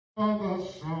of the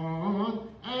Son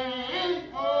and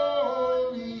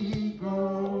Holy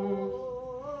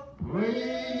Ghost.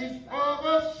 Praise for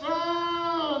the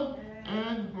Son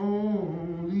and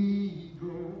Holy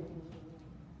Ghost.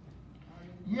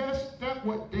 Yes, that's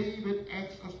what David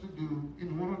asked us to do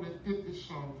in 150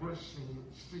 Psalm, verse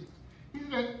 6. He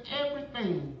said,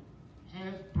 everything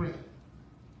has breath.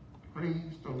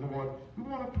 Praise the Lord. We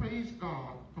want to praise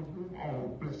God, from whom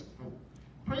all blessings come.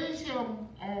 Praise Him,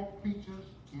 all creatures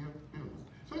give Him.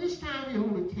 So this time in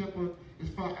Holy Temple is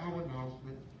for our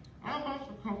announcement. Our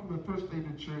announcement comes from the First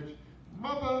Lady Church,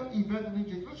 Mother Evangelist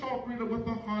Jenkins. Let's all greet her with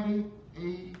a hearty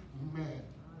amen.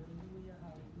 Hallelujah,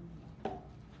 hallelujah.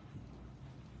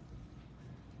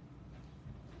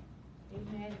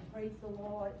 Amen. Praise the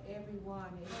Lord, everyone.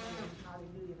 Amen.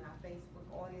 Hallelujah. In our Facebook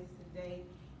audience today.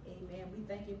 Amen. We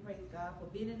thank and praise God for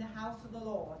being in the house of the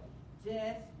Lord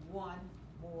just one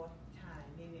more time.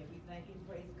 Amen. We thank and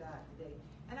praise God today.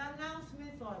 And our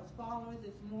announcements are as follows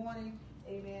this morning.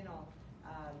 Amen. On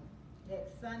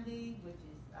next Sunday, which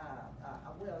is,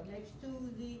 next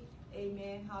Tuesday.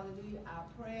 Amen. Hallelujah. Our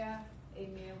prayer.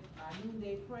 Amen. Our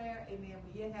noonday prayer. Amen.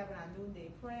 We're yet having our noonday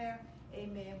prayer.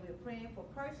 Amen. We're praying for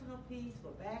personal peace,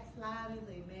 for backsliders.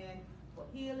 Amen. For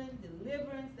healing,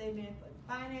 deliverance. Amen. For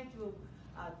financial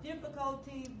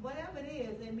difficulties, whatever it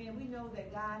is, amen, we know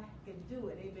that God can do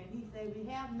it, amen. He said we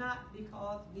have not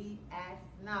because we ask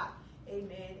not,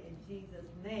 amen, in Jesus'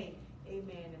 name,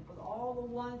 amen. And for all the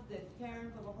ones that's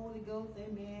caring for the Holy Ghost,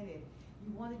 amen, and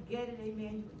you want to get it,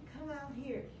 amen, you can come out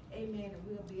here, amen, and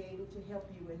we'll be able to help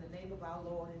you in the name of our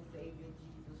Lord and Savior,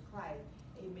 Jesus Christ,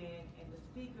 amen. And the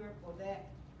speaker for that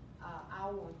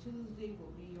hour on Tuesday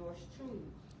will be yours truly,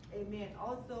 amen.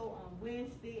 Also on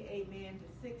Wednesday, amen, the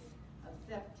 6th of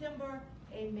September,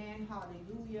 amen,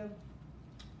 hallelujah,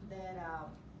 that our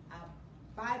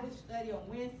Bible study on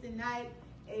Wednesday night,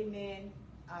 amen,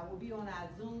 will be on our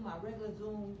Zoom, our regular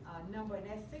Zoom number, and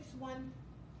that's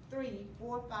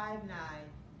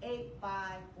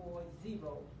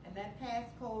 613-459-8540, and that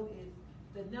passcode is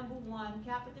the number 1,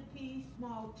 capital P,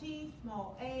 small t,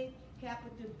 small a,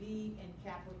 capital B, and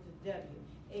capital W,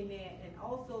 amen. And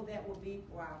also that will be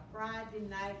for our Friday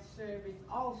night service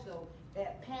also,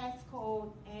 that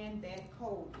passcode and that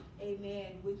code,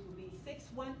 amen, which will be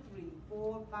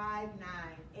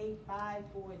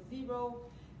 613-459-8540.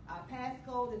 Our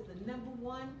passcode is the number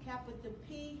 1, capital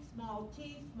P, small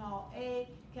t, small a,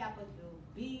 capital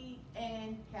B,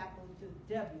 and capital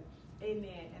W,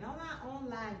 amen. And on our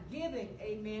online giving,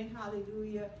 amen,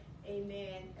 hallelujah,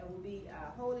 amen, it will be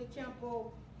Holy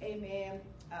Temple, amen,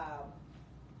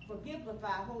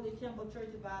 Forgivenify, Holy Temple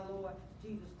Church of our Lord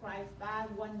Jesus Christ,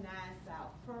 519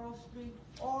 South Pearl Street,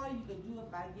 or you can do it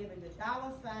by giving the $,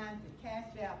 the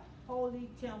cash out, Holy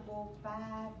Temple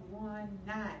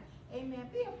 519. Amen.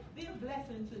 Be a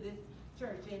blessing to this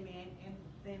church, amen, in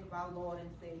the name of our Lord and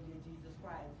Savior Jesus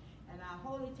Christ. And our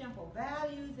Holy Temple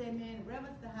values, amen,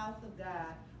 reverence the house of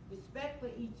God, respect for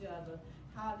each other,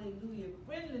 hallelujah,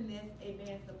 friendliness,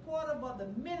 amen, supportive of the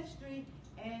ministry,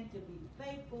 and to be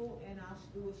faithful in our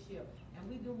stewardship. And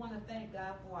we do want to thank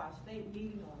God for our state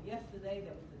meeting on yesterday.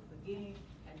 That was the beginning,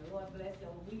 and the Lord bless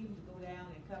Elder Wiliam to go down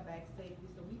and come back safely.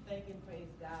 So we thank and praise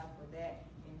God for that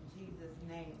in Jesus'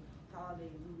 name.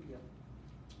 Hallelujah.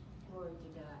 Glory to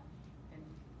God. And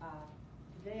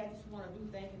today I just want to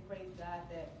thank and praise God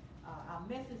that our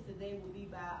message today will be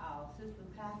by our assistant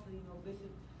pastor. You know,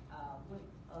 Bishop went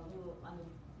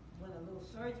a little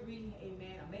surgery,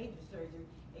 amen, a major surgery,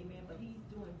 amen, but he's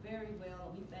doing very well,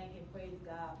 and we thank and praise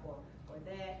God for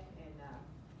that. And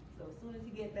so as soon as he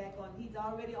gets back on, he's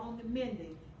already on the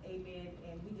mending, amen,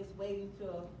 and we just waiting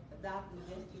till the doctor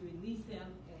just to release him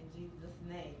in Jesus'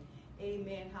 name.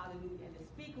 Amen, hallelujah. And the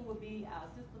speaker will be our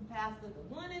assistant pastor, the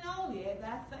one and only, as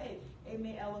I say,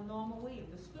 amen, Norma Williams,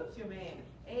 the scripture man,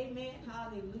 amen,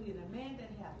 hallelujah, the man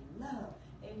that has love.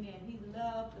 Amen. He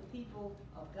loved the people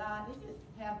of God. He just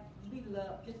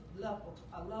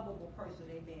a lovable person.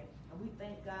 Amen. And we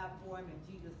thank God for him in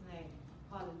Jesus' name.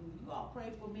 Hallelujah. You all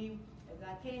pray for me as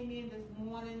I came in this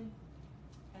morning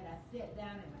and I sat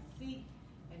down in my seat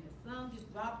and the song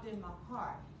just dropped in my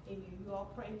heart. Amen. You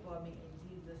all pray for me in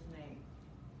Jesus' name.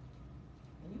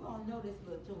 And you all know this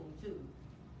little tune too.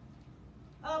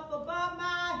 Up above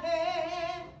my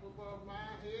head,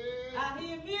 I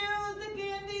hear music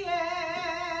in the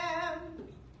air.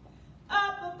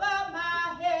 Up above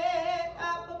my head,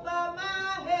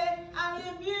 I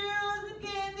hear music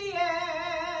in the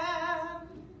air.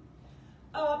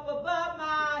 Up above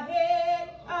my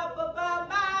head,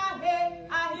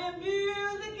 I hear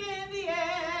music in the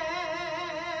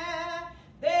air.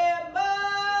 There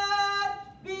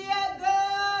must be a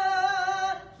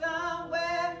God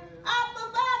somewhere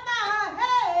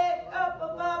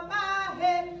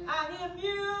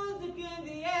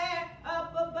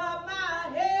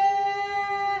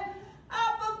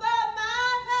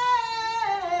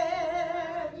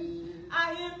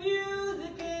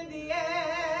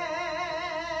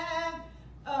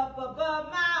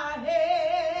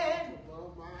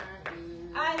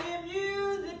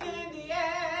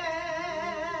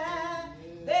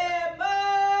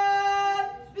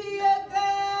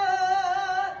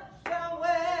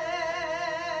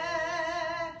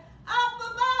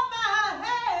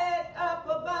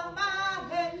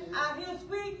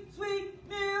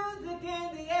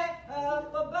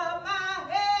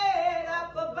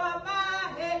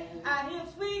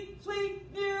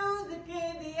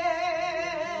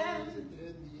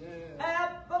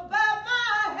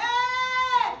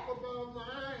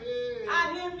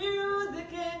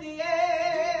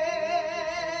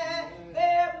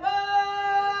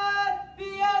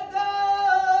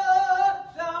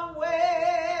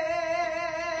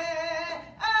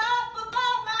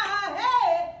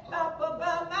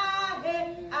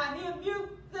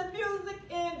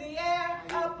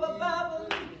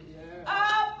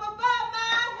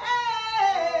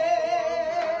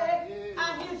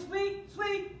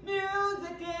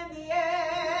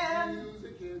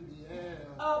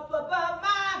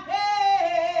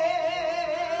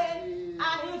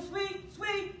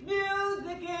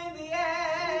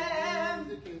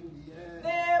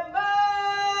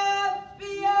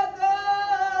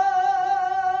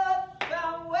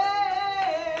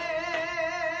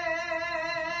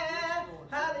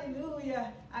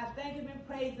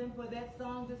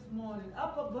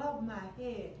up above my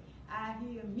head, I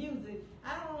hear music.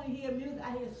 I don't only hear music,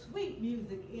 I hear sweet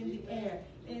music in the air.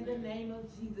 In the name of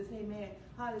Jesus, amen.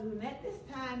 Hallelujah. And at this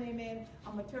time, amen,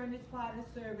 I'm going to turn this part of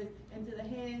the service into the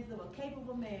hands of a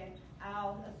capable man,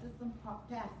 our assistant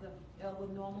pastor, Elder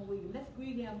Norman Wiliam. Let's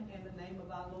greet him in the name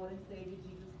of our Lord and Savior,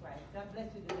 Jesus Christ. God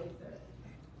bless you today, sir.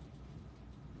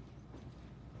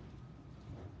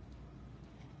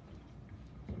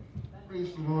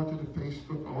 Praise the Lord to the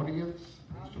Facebook audience.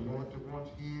 Praise the Lord to ones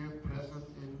here present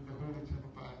in the Holy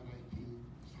Temple 519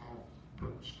 South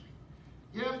Burton Street.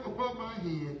 Yes, above my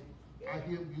head, I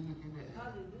hear music in the air.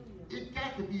 Hallelujah. It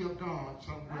got to be a God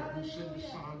somewhere who sent the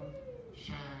Hallelujah. sun,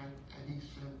 shine, and he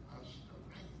sent us the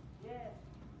rain. Yes.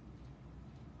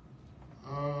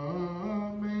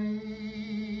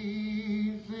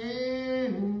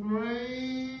 Amazing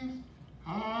grace,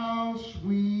 how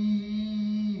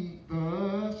sweet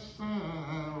the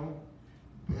sound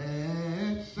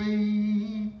that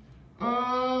saved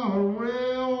a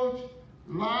wretch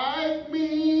like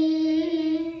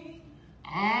me.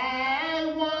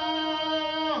 I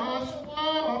was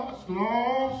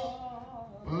lost,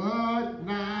 but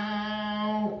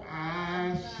now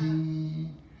I see.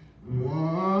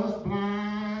 Was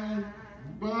blind,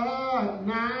 but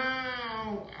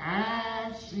now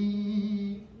I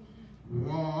see.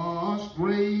 Was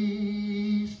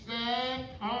grace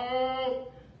that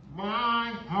taught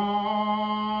my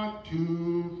heart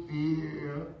to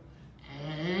fear,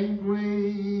 and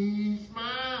grace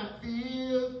my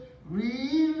fears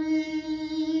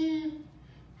relieved.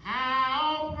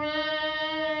 How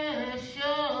precious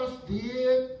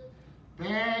did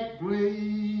that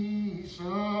grace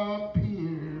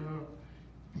appear,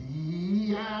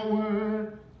 the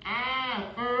hour I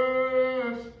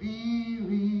first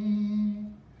believed.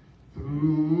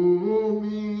 Through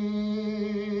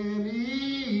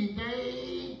many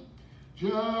days,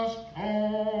 just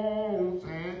calls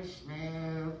and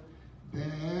snares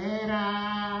that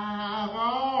I've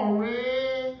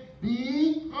already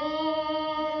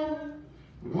come,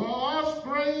 was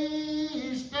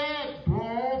grace that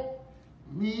brought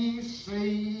me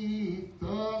safe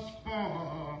thus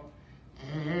far,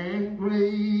 and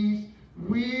grace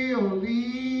will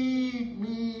lead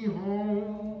me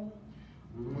home.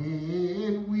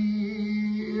 When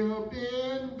we've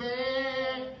been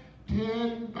there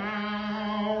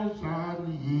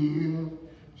 10,000 years,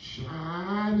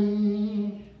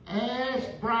 shining as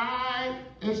bright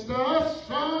as the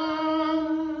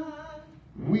sun,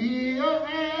 we'll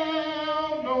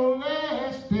have no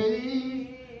last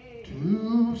day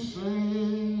to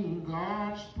sing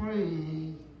God's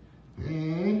praise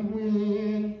than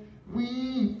when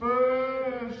we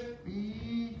first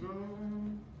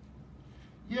begun.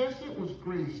 Yes, it was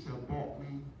grace that brought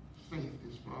me safe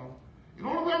this far. And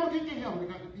all the way I would get to heaven, it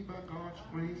got to be by God's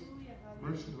grace,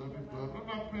 mercy, love, and blood. I'm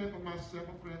not praying for myself,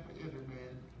 I'm praying for every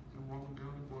man and woman,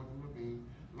 girl, and boy, human being.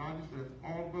 Lord, is that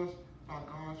all of us, by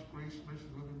God's grace, mercy,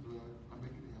 love, and blood, are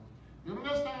making it heaven.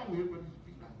 Nevertheless, I will, but his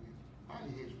feet not will. Bow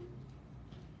your heads with me.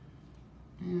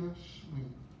 Dear, sweet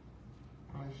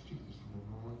Christ Jesus, our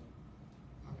Lord,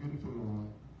 our beautiful Lord,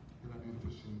 and our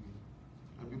beautiful Savior,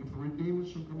 our beautiful Redeemer,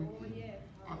 so come and King. Yes.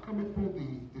 I come before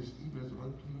thee this evening as an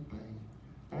unclean thing.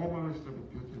 All my rest of it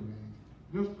filthy rags.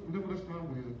 Nevertheless, my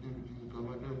will, dear Jesus, God,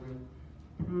 like that will,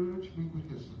 purge me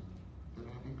with hyssop, that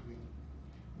I be clean.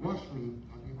 Wash me,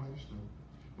 I be white as snow.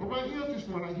 But my ears this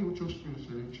morning, I hear what your Spirit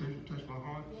said in church and touch my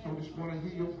heart. Yes. So this morning, I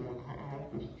hear your voice, the heart of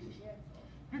purification. Yes.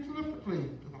 Reach a lift the clay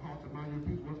to the heart of mind, your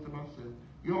peace, once to myself.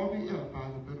 You all be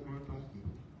edified with better word than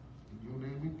given. In your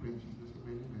name we pray, Jesus.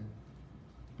 Amen, amen.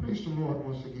 Praise the Lord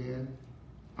once again.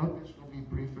 I'm just going to be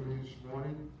brief this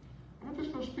morning. I'm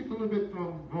just going to speak a little bit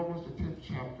from Romans, the 10th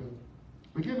chapter,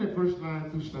 beginning at verse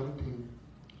 9 through 17.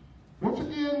 Once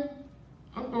again,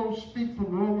 I'm going to speak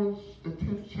from Romans, the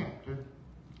 10th chapter,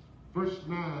 verse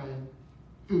 9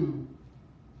 through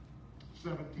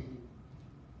 17.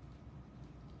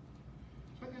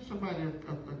 So I give somebody an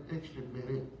extra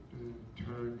minute to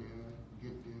turn there,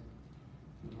 get there,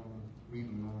 read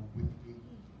along with me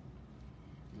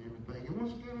and everything. And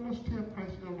once again, I must tell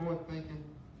Christ the Lord, thanking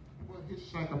for his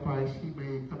sacrifice he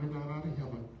made coming down out of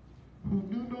heaven, who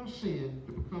knew no sin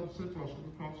to become sin for us on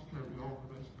the cross of Calvary, all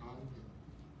the rest of God in heaven.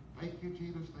 Thank you,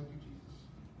 Jesus. Thank you, Jesus.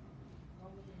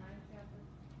 Romans the 9th chapter?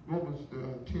 Romans the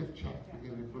 10th chapter,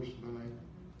 beginning at verse 9.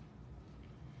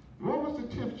 Romans the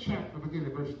 10th chapter,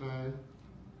 beginning at verse 9.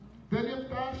 That if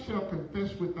thou shalt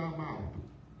confess with thy mouth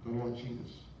the Lord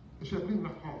Jesus, and shalt believe in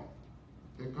thy heart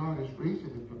that God has raised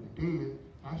him from the dead,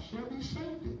 thou shalt be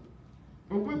saved.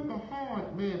 But with the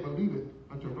heart man believeth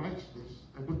unto righteousness,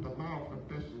 and with the mouth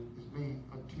confession is made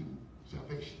unto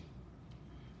salvation.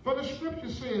 For the scripture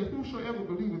says, whosoever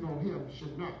believeth on him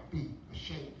should not be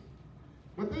ashamed.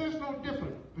 But there is no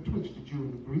difference betwixt the Jew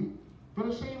and the Greek, for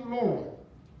the same Lord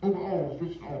over all is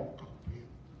rich and all comprehend.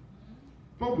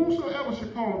 For whosoever shall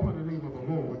call upon the name of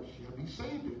the Lord shall be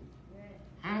saved.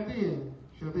 How then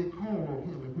shall they call on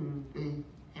him in whom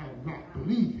they have not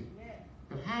believed?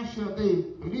 And how shall they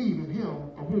believe in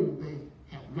him of whom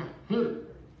they have not heard?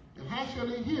 And how shall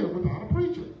they hear without a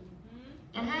preacher?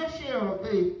 And how shall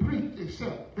they preach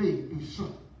except they be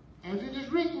sent? As it is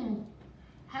written,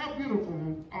 how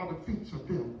beautiful are the feet of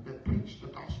them that preach the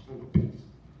gospel of peace,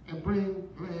 and bring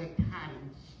glad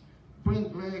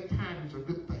tidings of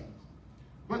good things.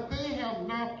 But they have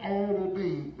not all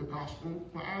obeyed the gospel,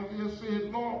 for Isaiah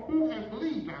said, Lord, who has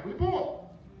believed our report?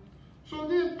 So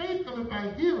then faith cometh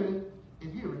by hearing,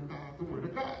 and hearing by the word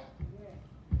of God.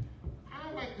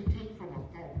 I'd like to take from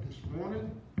a thought this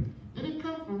morning, and it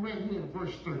comes from right here in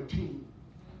verse 13.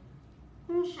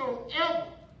 Whosoever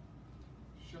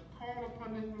shall call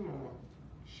upon the Lord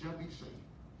shall be saved.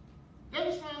 That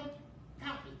is why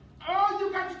happy. All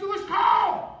you got to do is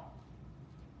call.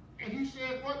 And he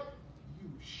said, what? You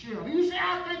shall. He said,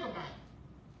 I'll think about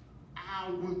it. I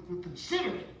would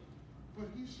consider it. But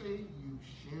he said, you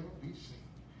shall be saved.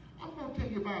 I'm going to tell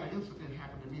you about an incident that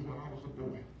happened to me when I was a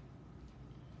boy.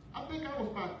 I think I was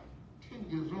about 10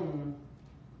 years old,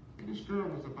 and this girl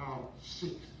was about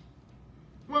 6.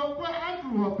 Well, where I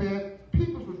grew up at,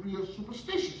 people was real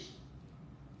superstitious.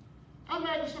 I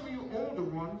imagine some of you older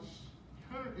ones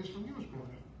heard this when you was growing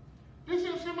up. They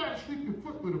said if somebody sweep your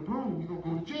foot with a broom, you're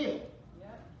going to go to jail.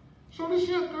 Yep. So this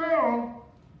here girl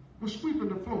was sweeping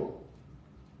the floor,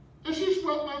 and she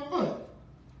swept my foot.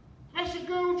 I said,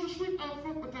 girl, don't you sweep my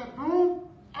foot with that broom?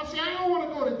 I said, I don't want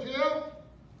to go to jail.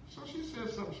 So she said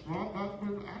something smart about,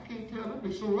 I can't tell them,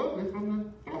 they're so ugly from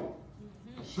the floor.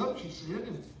 Or something she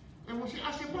said. And when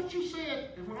I said, what you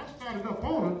said? And when I started up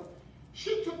on her,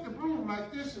 she took the broom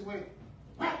like this and went,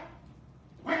 whack,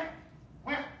 whack,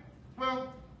 whack.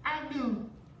 Well, I knew,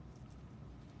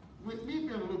 with me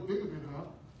being a little bigger than her,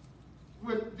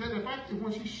 that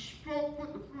when she swung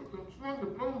the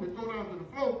broom and go down to the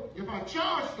floor, if I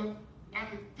charged her, I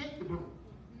could take the broom.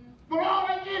 But all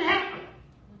that didn't happen.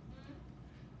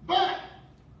 But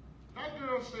that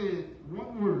girl said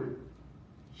one word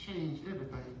changed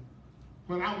everything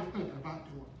when I was thinking about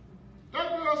doing.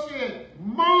 That girl said,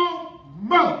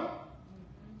 Mama.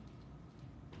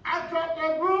 I dropped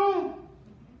that broom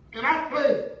and I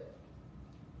fled.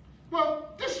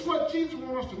 Well, this is what Jesus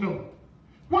wants us to know.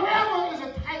 Whatever is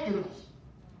attacking us,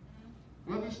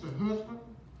 whether it's the husband,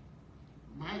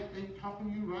 might ain't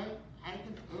talking to you right,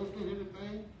 acting ugly,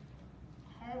 anything,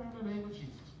 call on the name of Jesus.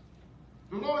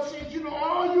 The Lord said, you know,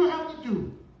 all you have to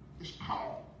do is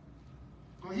call.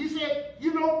 Because he said,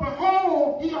 you know,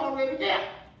 behold, he already there.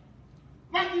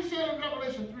 Like he said in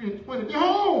Revelation 3:20,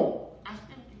 behold, I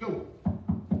stand at the door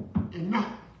and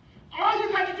knock. All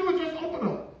you got to do is just open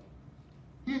up.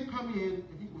 He'll come in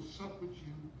and he will sup with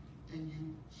you and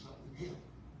you sup with him.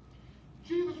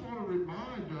 Jesus wants to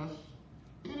remind us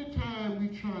anytime we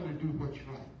try to do what's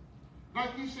right.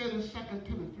 Like he said in 2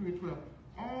 Timothy 3:12,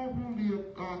 all who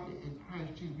live godly in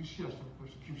Christ Jesus, we shall suffer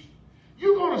persecution.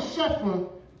 You're going to suffer.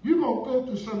 You're going to go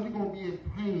through something. You're going to be in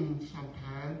pain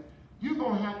sometime. You're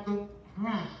going to have to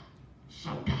cry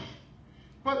sometime.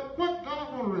 But what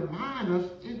God wants to remind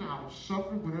us in our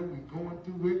suffering, whatever we're going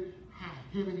through it, how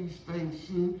heavy these things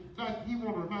seem, like he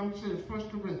wants to remind us in 1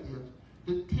 Corinthians,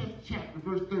 the 10th chapter,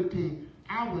 verse 13,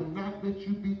 I will not let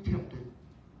you be tempted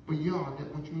beyond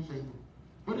that which you is able.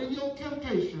 But in your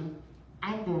temptation,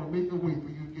 I'm going to make a way for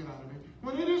you to get out of it.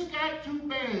 When it has got too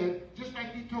bad, just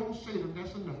like he told Satan,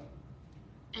 that's enough.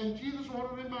 And Jesus wanted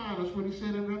to remind us when he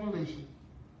said in Revelation,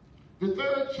 the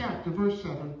 3rd chapter, verse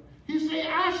 7, he said,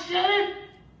 I shut it,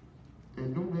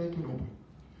 and no man can open.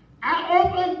 I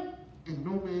open, and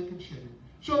no man can shut it.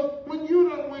 So when you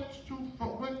done went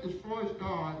as far as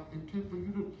God intended for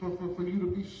you to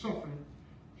be suffering,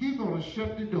 he's going to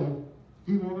shut the door.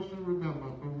 He wants us to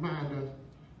remind us,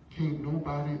 can't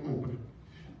nobody open it.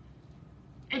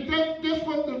 And that's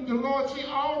what the Lord said,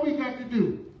 all we got to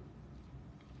do.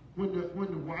 When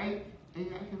the wife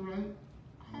ain't acting right,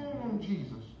 call on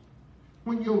Jesus.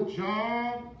 When your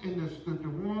job and the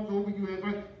ones over you ain't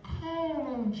right, call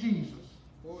on Jesus.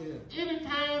 Oh, yeah.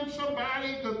 Anytime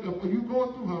somebody, you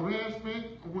go through harassment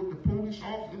with the police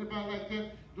officer, anybody like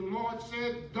that, the Lord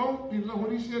said, don't,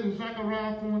 what he said in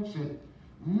Zechariah 4 said,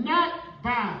 not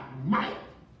by might,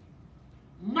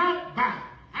 not by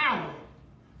power,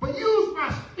 but use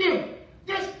my spirit.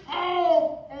 Just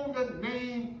call on the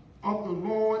name of the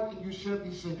Lord and you shall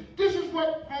be saved. This is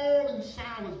what Paul and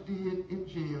Silas did in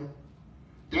jail.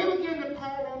 They began to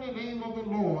call on the name of the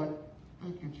Lord.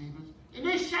 Thank you, Jesus. And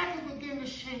their shackles began to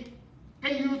shake.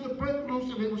 They used to break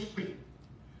loose and they were free.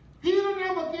 Peter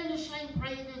and them began to sing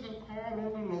praises and call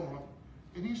on the Lord.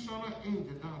 And he saw an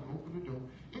angel down and open the door.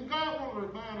 And God wants to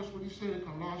remind us what he said in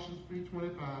Colossians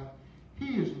 3:25.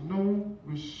 He is no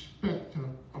respecter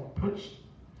of person.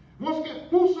 Once again,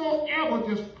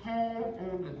 whosoever just call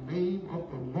on the name of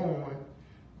the Lord,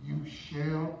 you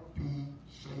shall be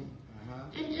saved.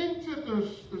 And into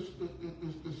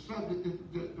the subject,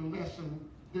 the lesson,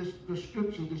 the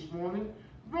scripture this morning,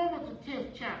 Romans the 10th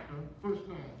chapter, verse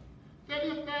 9. That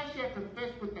if thou shalt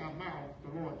confess with thy mouth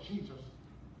the Lord Jesus,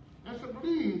 and to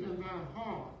believe in thine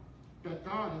heart that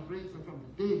God has raised him from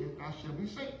the dead, thou shalt be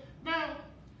saved. Now,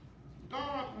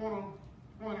 God wants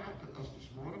to point out to us this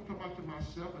morning, I'm talking about to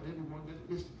myself and everyone that's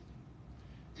listening.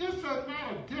 It's not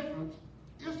a difference,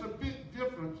 it's a big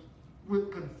difference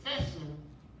with confessing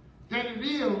than it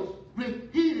is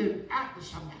repeating after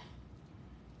somebody.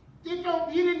 He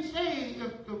didn't say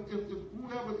if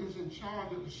whoever is in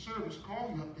charge of the service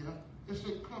call you up there and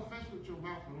say, confess with your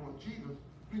mouth the Lord Jesus,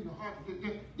 bring your heart to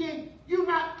death. Then you're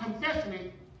not confessing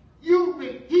it, you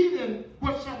repeating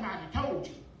what somebody told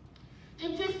you.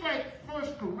 And just like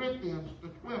 1 Corinthians, the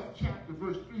 12th chapter,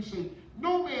 verse 3 says,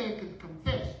 no man can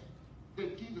confess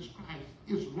that Jesus Christ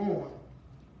is Lord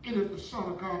and is the Son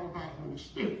of God without the Holy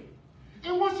Spirit.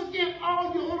 And once again,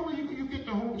 only way you get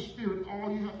the Holy Spirit,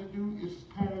 all you have to do is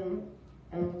call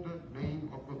on the name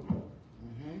of the Lord.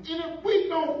 And if we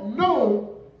don't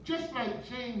know, just like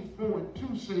James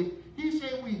 4:2 say, he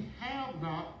said we have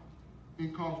not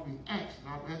because we ask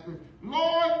not.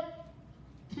 Lord,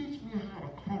 teach me how to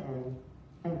call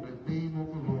on the name of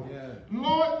the Lord. Yeah.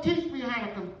 Lord, teach me how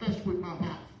to confess with my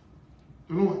mouth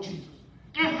the Lord Jesus.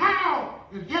 And how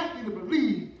it helps me to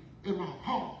believe in my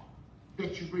heart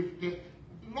that you raised dead.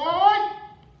 Lord,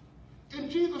 and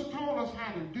Jesus told us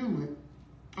how to do it,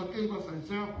 or gave us an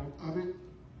example of it,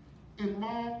 in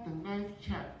Mark, the 9th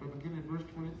chapter, beginning at verse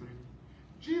 23.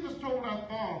 Jesus told our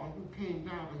Father who came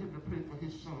down to him to pray for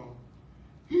his son.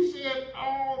 He said,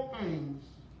 all things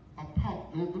are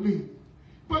possible to believe.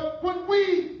 But when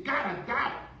we got a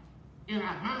doubt in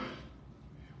our mind,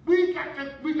 we got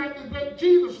to let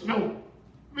Jesus know.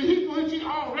 I mean, he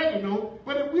already know,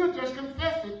 but if we'll just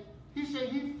confess it, he said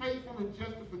he's faithful and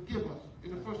just to forgive us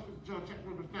in the 1 John chapter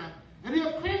 1 verse 9. And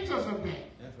he'll cleanse us of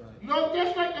that. That's right. You know,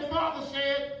 just like the Father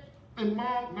said in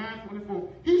Mark 9:24,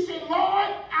 he said, Lord,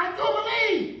 I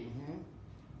do believe.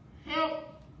 Help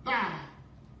thy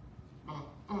my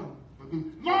unbelief.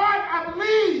 Lord, I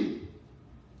believe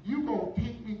you're going to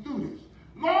take me through this.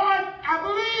 Lord, I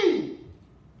believe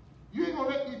you ain't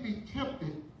going to let me be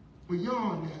tempted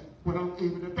beyond that what I'm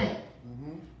able to bear.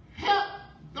 Help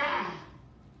thy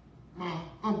my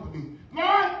unbelief.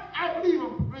 Lord, I believe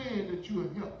I'm praying that you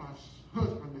will help my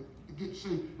husband to get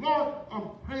saved. Lord, I'm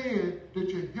praying that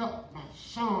you help my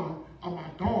son or my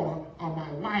daughter or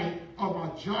my wife or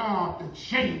my job to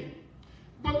change.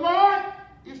 But Lord,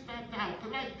 it's that doubt.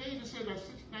 Because like David said in that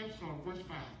 69th Psalm, verse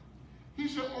 5, he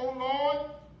said, oh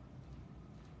Lord,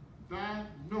 thou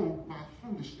know my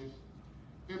foolishness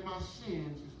and my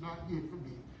sins is not hid from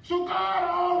me. So God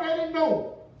already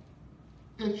knows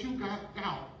that you got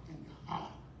doubt in your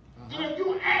heart. And if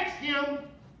you ask him,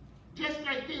 just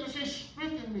like David said,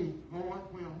 strengthen me, Lord,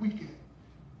 where I'm weak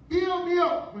at. Build me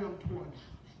up where I'm torn down.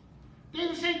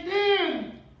 David said,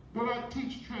 then will I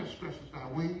teach transgressors thy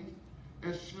ways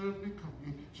and serve thee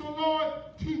company. So Lord,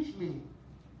 teach me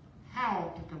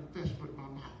how to confess with my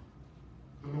mouth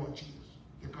the Lord Jesus,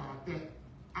 the God, that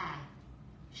I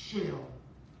shall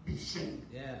be saved.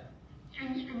 Yeah.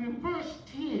 And in verse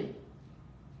 10,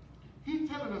 he's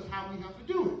telling us how we have to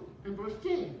do it. In verse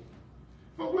 10,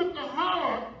 for with the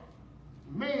heart,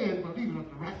 man believeth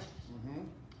unto righteousness.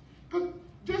 Because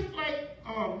just like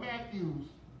Matthew,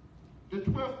 the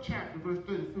 12th chapter, verse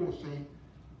 34 saying,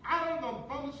 out of the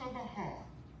abundance of the heart,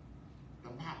 the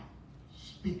mouth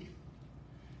speaketh.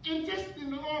 And just in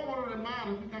the Lord want to remind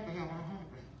us, we got to have our heart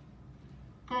ready.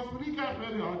 Because when he got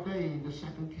ready to ordain the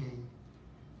second king,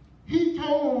 he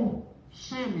told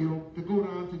Samuel to go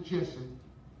down to Jesse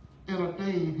and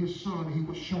ordain his son he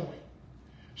was showing.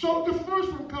 So the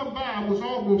first one come by was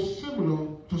almost similar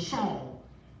to Saul.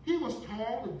 He was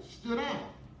tall and stood out.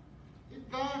 And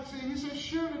God said, he said,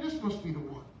 surely this must be the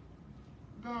one.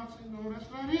 God said, no, that's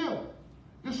not him.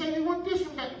 They say, you want this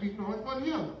one got to be, no, it wasn't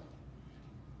him.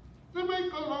 To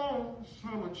make a long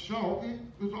sermon short, it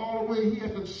was all the way, he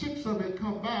had the 6 of them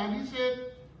come by, and he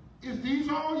said, is these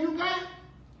all you got?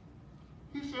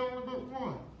 He said, only but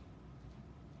one.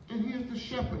 And he is the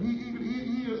shepherd.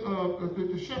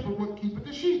 The shepherd would keep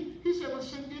the sheep. He said, well,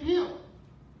 send get him.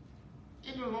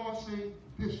 And the Lord said,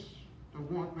 this, the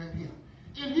one right here.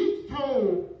 And he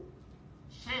told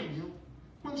Samuel,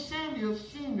 when Samuel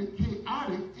seen the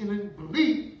chaotic and in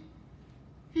belief,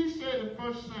 he said in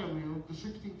 1 Samuel, the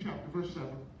 16th chapter, verse 7,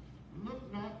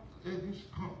 look not at his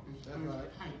compass or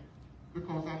his height,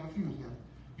 because I refuse him.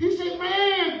 He said,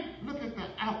 man, look at the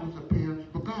outward appearance,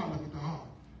 but God look at the heart.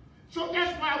 So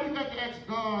that's why we got to ask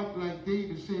God, like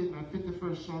David said in our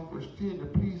 51st Psalm, verse 10, to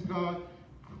please God,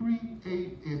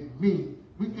 create in me.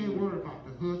 We can't worry about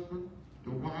the husband,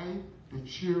 the wife, the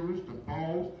children, the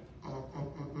boss,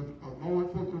 law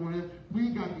enforcement, whatever. We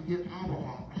got to get our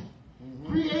heart right.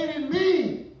 Mm-hmm. Create in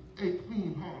me a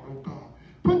clean heart, oh God.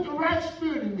 Put the right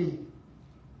spirit in me.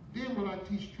 Then will I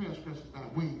teach transgressors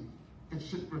thy ways and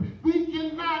sit for it. We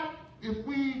cannot, if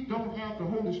we don't have the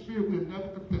Holy Spirit, we'll never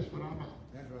confess with our mouth.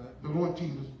 That's right. The Lord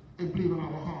Jesus, and believe in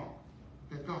our heart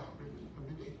that God raised him from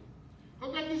the dead.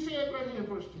 But like he said right here in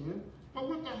verse 10, but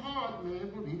with the heart man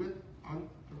believeth unto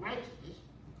righteousness,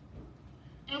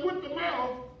 and with the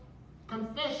mouth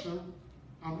confession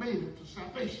are made unto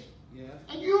salvation. Yes.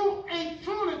 And you ain't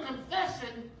truly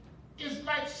confessing is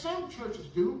like some churches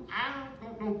do. I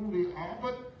don't know who they are,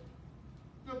 but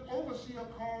the overseer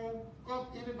called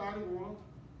up anybody who wants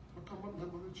to become a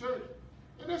member of the church.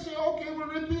 And they say, okay, well,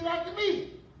 repeat after me.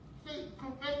 Say,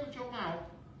 confess with your mouth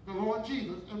the Lord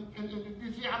Jesus. And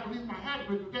you say, I believe my heart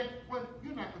with that. Well,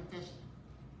 you're not confessing.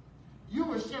 You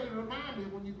were set to remind me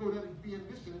when you go there to be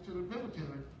enlisted into the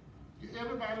military.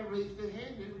 Everybody raised their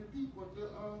hand and repeat what the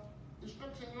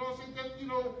instruction. The Lord said that, you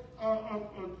know,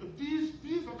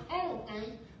 these are common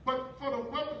things, but for the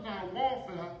weapons of our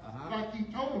warfare, like he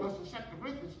told us in 2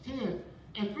 Corinthians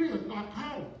 10:3 is not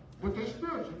common, but they're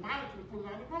spiritual. Mighty to put it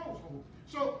on the wrong.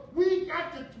 So we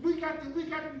got to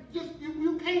just,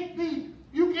 you can't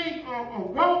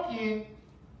walk in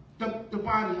the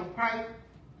body of Christ.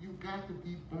 You got to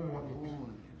be born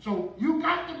again. So you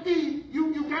got to be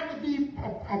born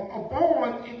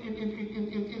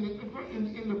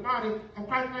in the body of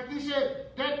Christ. Like he said,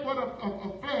 that word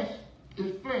of flesh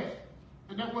is flesh,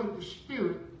 and that word of the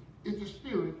spirit is the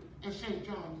spirit. In St.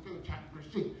 John, the 3rd chapter,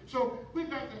 verse 6. So we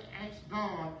got to ask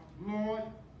God, Lord,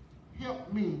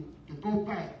 help me to go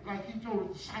back, like he told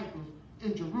the disciples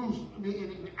in Jerusalem,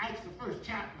 in Acts the 1st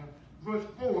chapter, verse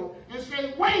 4, and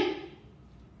say, wait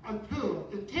until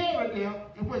and tarry there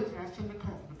and wait till I send the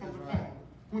comforter from the Father,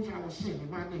 which I will send in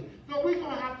my name. So we're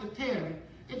going to have to tarry.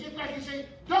 And just like he said,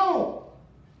 don't,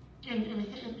 in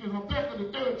Habakkuk the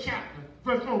 3rd chapter,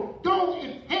 verse 4, don't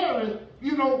inherit,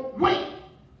 wait,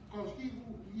 because he's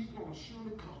going to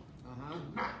surely come.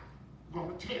 He's not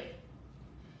going to tarry.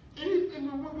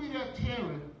 And when we are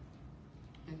tarrying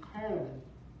and calling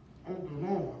on the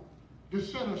Lord to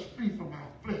set us free from our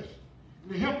flesh,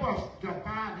 and to help us to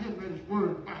abide him, let his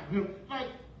word abide him. Like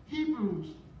Hebrews,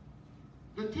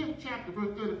 the 10th chapter,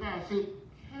 verse 35 says,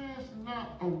 cast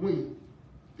not away,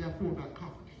 therefore, thy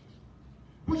confidence,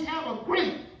 which have a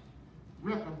great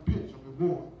recompense of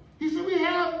reward. He said, we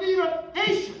have need of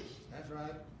patience. That's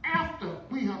right. After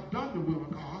we have done the will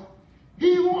of God,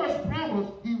 he who has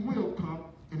promised, he will come,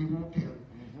 and he won't tarry.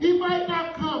 He might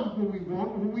not come when we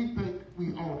want, when we think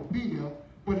we ought to be there,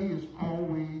 but he is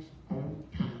always on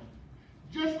time.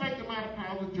 Just like the Mighty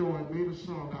Powers of Joy made a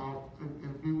song out, and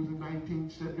it was in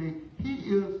 1978, he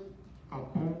is a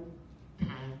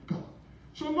on-time God.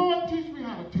 So Lord, teach me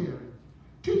how to tarry.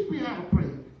 Teach me how to pray.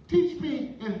 Teach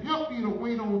me and help me to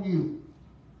wait on you,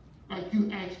 like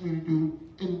you asked me to do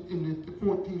in the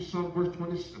 14th Psalm, verse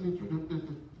 20, the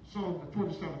Psalm, the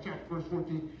 27th chapter, verse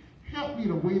 14. Help me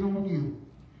to wait on you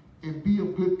and be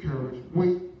of good courage.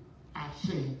 Wait, I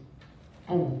say,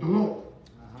 on the Lord.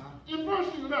 In verse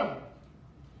 11,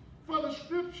 for the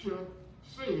scripture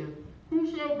says,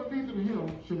 whosoever believes in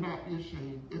him shall not be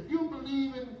ashamed. If you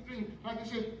believe in him, like I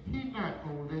said, he's not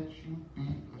going to let you be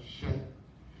ashamed.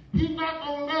 He's not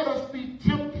going to let us be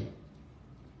tempted.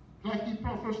 Like he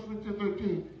promised 1 Corinthians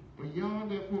 13, but y'all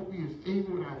therefore be as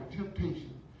able in our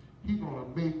temptation. He's going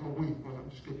to make a way for us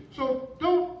to escape. So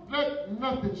don't let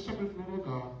nothing separate from the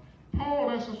God. Paul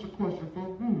asked us a question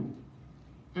for who?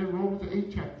 In Romans the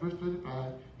 8th chapter, verse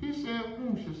 35, he said,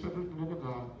 who shall separate from the love of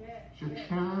God? Shall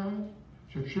trials,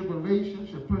 shall tribulation,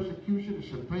 shall persecution,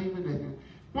 shall fame.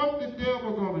 What the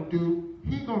devil going to do,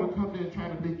 he's going to come there and try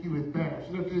to make you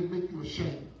embarrassed, not just make you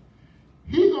ashamed.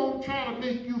 He's going to try to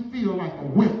make you feel like a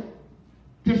wimp.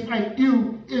 Just like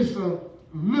you is a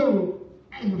little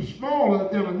and smaller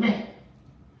than a gnat.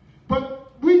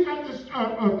 But we got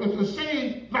this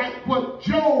saying like what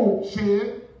Job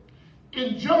said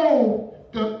in Job,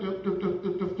 Job, the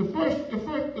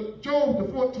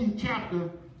 14th chapter,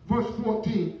 verse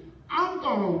 14. I'm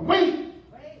gonna wait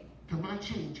till my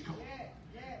change comes.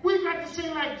 We got to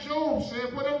say like Job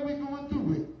said, whatever we're going through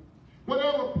with.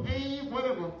 Whatever pain,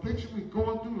 whatever affliction we're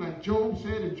going through, like Job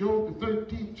said in Job the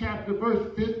 13th chapter,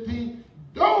 verse 15,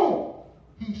 though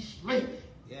he slay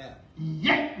me,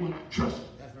 yet will I trust him.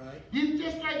 That's right. He's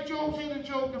just like Job said in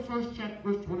Job the 1st chapter,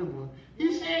 verse 21.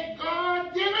 He said,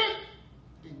 God give it,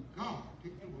 and God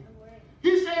take it away.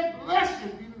 He said,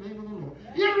 blessed be the name of the Lord.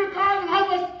 Irregardless of how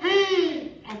much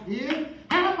pain I did,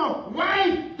 how my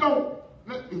wife don't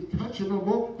let me touch her no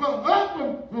more, my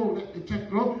husband won't let me touch her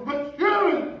no more, but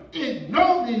children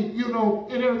ignore me, you know,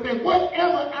 and everything.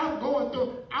 Whatever I'm going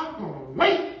through, I'm going to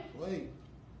wait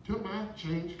till my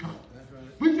change comes. That's right.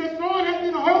 We said, Lord, help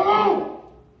me to hold on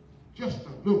just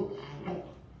a little while longer.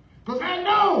 Because I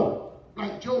know,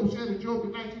 like Job said in Job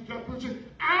the 19th chapter,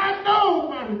 I know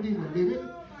my Redeemer liveth,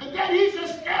 and that he shall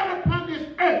stand upon this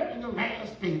earth in the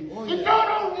last day. Oh, and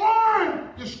though the worm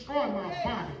destroy my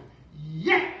body,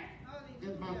 yet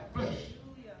in my flesh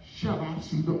shall I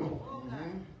see the Lord.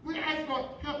 We ask, Lord,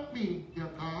 help me, dear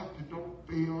God, to don't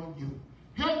fail you.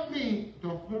 Help me to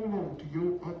hold on to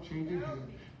your unchanging hand.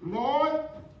 Lord,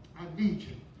 I need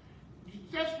you.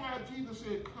 That's why Jesus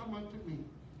said, come unto me.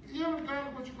 Irregardless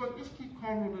of what you're going to, just keep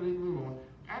calling on the name of the Lord.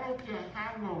 I don't care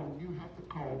how long you have to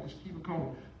call, just keep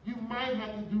calling. You might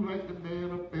have to do like the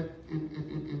man up at,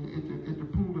 in the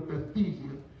pool of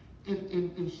Bethesda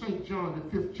in St. John,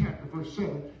 the 5th chapter, verse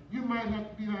 7. You might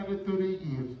have to be out there 38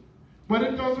 years. But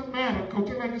it doesn't matter, because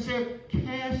like I said,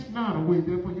 cast not away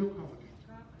therefore your confidence.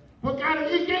 But God,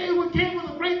 it came with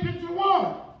a great picture of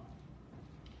water.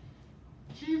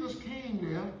 Jesus came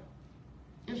there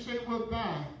and said, will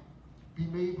thou be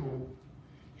made whole?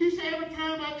 He said, every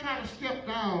time I try to step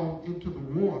down into the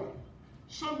water,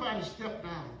 somebody stepped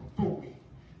down before me.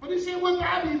 But he said, will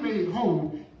thou be made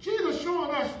whole? Jesus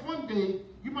showing us one day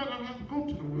you might not have to go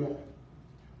to the water.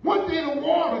 One day the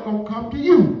water going to come to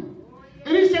you.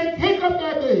 And he said, take up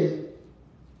that bed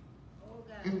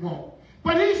and walk.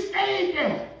 But he stayed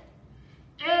there.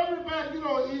 Everybody, you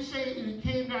know, he said he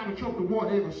came down to choke the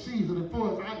water every season. As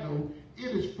far as I know,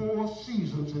 it is 4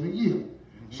 seasons in a year.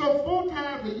 So 4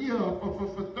 times a year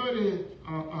for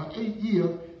 38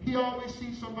 years, he always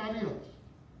sees somebody else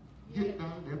get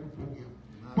down there before him.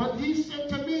 But he said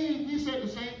to me, he said the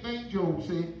same thing Job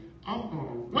said, I'm going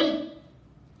to wait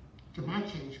till my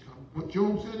change comes. What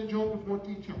Job said in Job the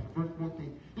 14th chapter, verse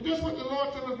 14. And that's what the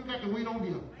Lord tells us, we got to wait on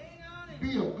him.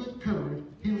 Be of good courage.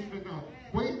 He was saying,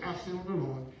 wait, I say on the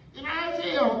Lord. And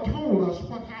Isaiah told us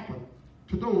what happened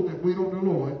to those that wait on the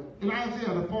Lord. In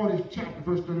Isaiah the 40th chapter,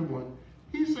 verse 31.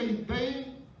 He said, they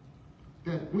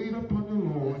that wait upon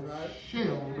the Lord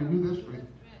shall renew their strength.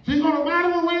 So you're going to ride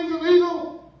on the wings of the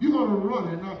eagle, you're going to run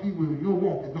and not be weary. You'll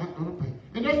walk and not going to faint.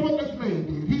 And that's what this man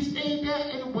did. He stayed there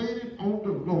and waited on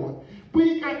the Lord.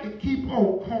 We got to keep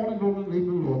on calling on the name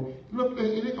of the Lord. Look,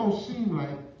 it ain't going to seem like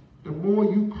the more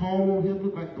you call on him,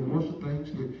 look like the worse of things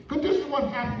get. Because this is what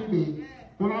happened to me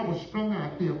when I was strung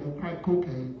out there on crack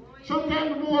cocaine.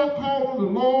 Sometimes the more I call on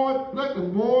the Lord, look, the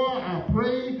more I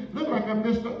pray, look like I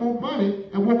messed up more money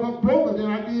and woke up broker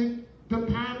than I did the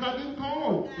times I didn't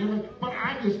call. But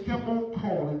I just kept on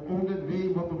calling on the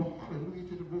name of the Lord. Hallelujah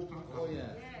to the Most High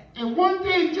God. And one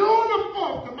day, June the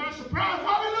 4th, to my surprise,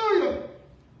 hallelujah,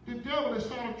 the devil had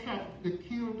set a trap to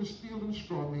kill, to steal, and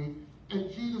destroy me.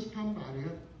 And Jesus come by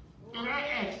there. And I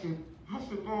asked him, I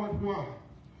said, Lord, why?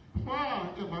 Why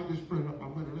am I just burning up my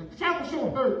money like this? I was so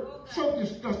hurt, so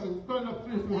disgusted, burning up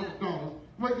 $300 or $400,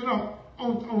 waking up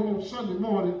on Sunday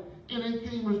morning, and they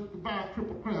came to buy a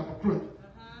triple crab a plate.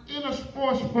 And a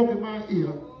voice spoke in my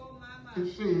ear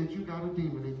and said, you got a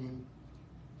demon in you.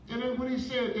 And then when he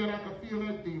said that, I could feel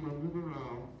that demon moving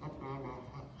around up around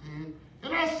my head.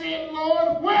 And I said,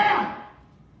 Lord, where?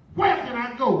 Where can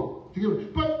I go to get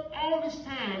it? But all this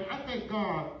time, I thank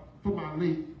God for my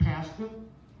late pastor,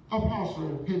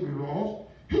 Apostle Henry Ross.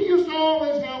 He used to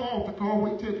always have altar call,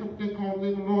 wait till they call the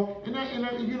name of the Lord.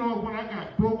 And you know, when I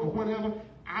got broke or whatever,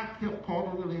 I kept calling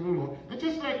on the name of the Lord. And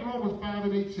just like Romans 5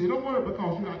 and 8 say, don't worry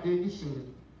because you're out there in your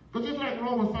sin. But just like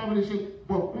Romans 5 and 8 say,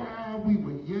 but while we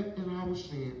were yet in our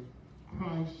sin,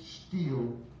 Christ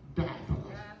still died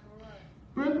for us.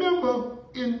 Remember,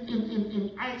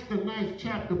 in Acts the 9th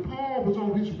chapter, Paul was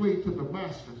on his way to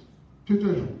Damascus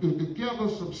to gather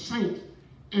some saints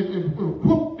and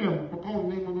whoop them for calling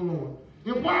the name of the Lord.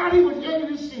 And while he was yet in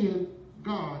his sin,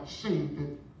 God saved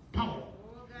him. Paul.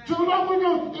 So now we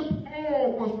know that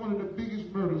Paul was one of the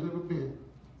biggest murders ever been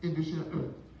in this here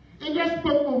earth. And that's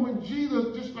but when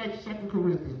Jesus, just like 2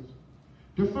 Corinthians,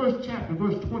 the 1st chapter,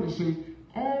 verse 20 says,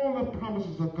 all the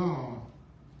promises of God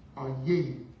are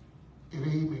yea and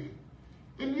amen.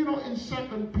 And you know, in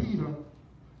 2 Peter,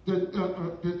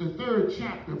 the third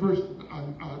chapter, verse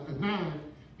 9,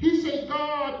 he said,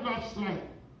 God not slack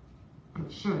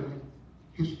concerning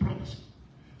his promises.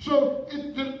 So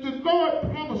the Lord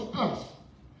promised us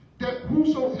that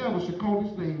whosoever should call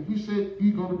his name, he said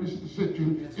he's going to be sent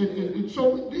you. And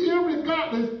so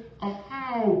regardless of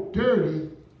how dirty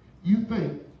you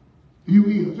think you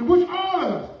is, and which all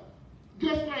of us,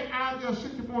 just like Isaiah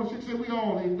 64 and 6 said, we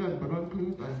all ain't nothing but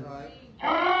unclean things. Right.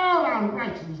 All our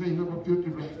righteousness ain't nothing but filthy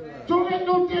rags. Right. So let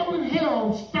no devil in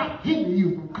hell stop hindering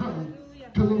you from coming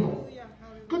to the Lord.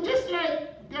 Because just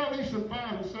like Galatians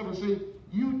 5 and 7 say,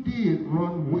 you did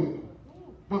run well.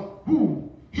 But who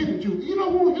hindered you? You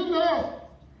know who hindered us?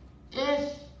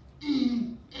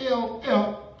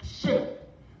 S-E-L-F, self.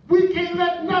 We can't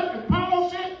let nothing. Paul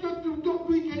said,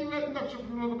 we can't let nothing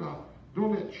from God.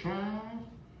 Don't let trials,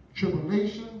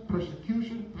 tribulation,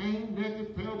 persecution, pain,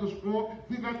 negative, peril, discord.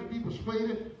 We got to be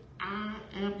persuaded. I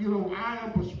am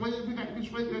persuaded. We got to be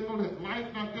persuaded that no that life,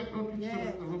 not death, no peace.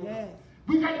 Yes.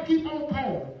 We got to keep on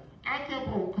calling. I kept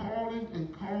on calling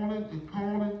and calling and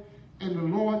calling, and the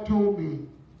Lord told me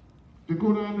to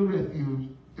go down to refuge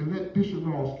and let Bishop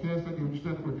Ross cast out the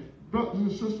understanding. Brothers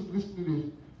and sisters, listen to this.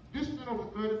 This has been over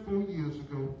 34 years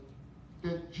ago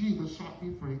that Jesus sought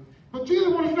me free. But Jesus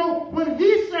wants to know, when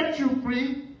he set you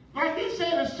free, like he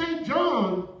said in St.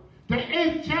 John, the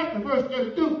 8th chapter, verse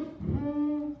 32,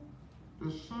 whom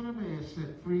the Son of Man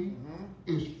set free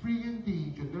is free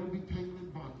indeed. You'll never be taken in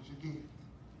bondage again.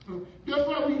 That's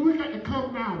why we got to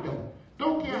come down, though.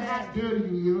 Don't care how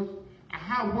dirty you is,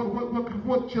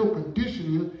 what your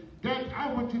condition is. That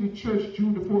I went to the church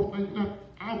June the 4th, 1999.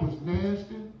 I was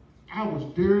nasty. I was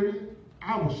dirty.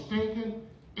 I was stinking.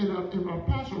 And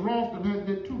Apostle Ralston hadn't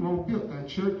been too long built that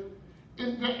church.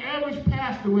 And the average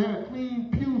pastor who had clean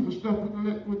pews and stuff wouldn't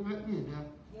let me in there.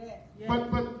 Yeah.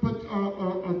 But by the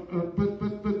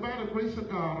grace of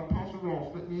God, Apostle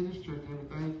Ross let me in his church and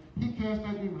everything. He cast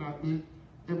that demon out of me,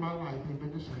 and my life ain't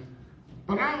been the same.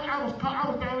 But I was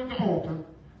down at the altar,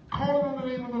 calling on the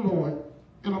name of the Lord,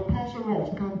 and Apostle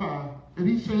Ross come by, and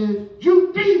he said,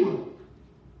 "You demon,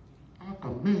 I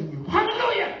command you,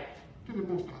 hallelujah, to the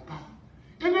Most High God.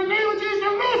 In the name of Jesus,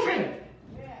 loosen."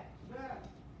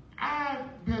 I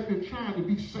have been trying to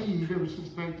be saved ever since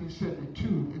 1972,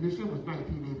 and this was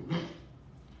 1989.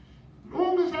 As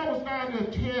long as I was down there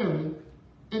tearing,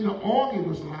 and the organ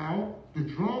was loud, the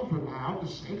drums were loud, the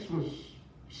saints was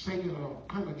singing a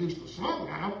congregational song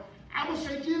loud, I would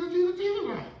say Jesus, Jesus, Jesus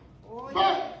loud. Oh,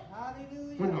 but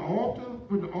hallelujah. When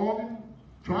the organ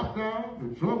dropped down, the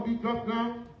drum beat dropped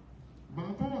down, my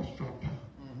voice dropped down.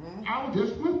 I was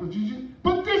just whispering, Jesus.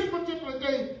 But this particular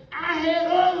day, I had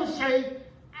others say,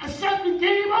 something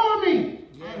came over me.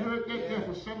 Yeah, I heard that there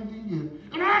for 17 years.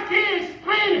 And I can't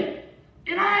explain it.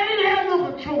 And I didn't have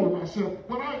no control of myself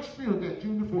when I experienced that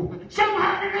June the 4th. Some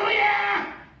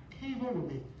hallelujah came over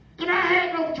me. And I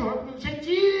had no choice. I would say,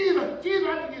 Jesus, Jesus,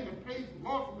 I began to praise the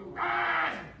Lord from the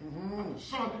rise of the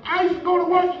sun. I used to go to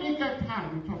work and he got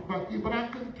tired of me talking about you, but I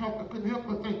couldn't talk. I couldn't help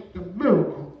but think the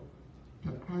miracle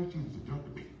that Christ Jesus had done to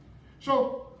me.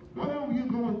 So, whatever you're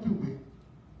going through with,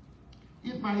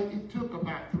 it took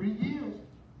about 3 years.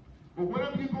 But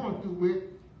whatever you're going through with,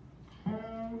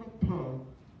 call upon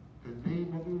the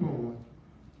name of the Lord,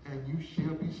 and you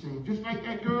shall be saved. Just like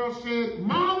that girl said,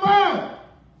 Mama!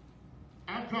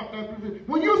 I dropped that privilege.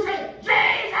 When you say,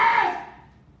 Jesus!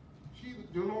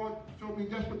 The Lord told me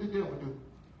that's what the devil do.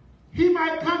 He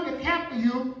might come to capture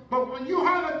you, but when you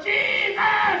holler,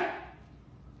 Jesus!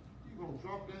 He's going to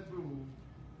drop that broom.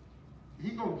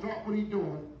 He's going to drop what he's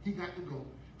doing. He got to go.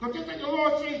 Because just like the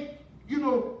Lord said,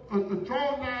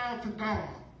 draw nigh to God.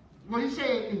 Well, he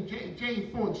said in James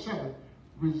 4 and 7,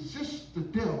 resist the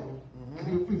devil and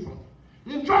he'll flee from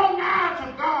you. And draw nigh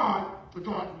to God to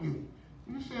draw from you.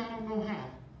 You say, I don't know how.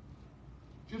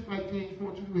 Just like James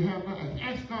 4, we have nothing.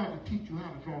 Ask God to teach you how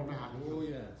to draw nigh to him. Oh,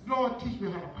 yes. Lord, teach me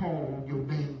how to call on your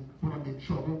name when I'm in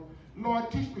trouble.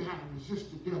 Lord, teach me how to resist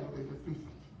the devil and he'll flee from you.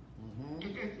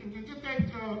 And just like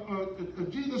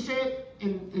Jesus said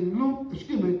in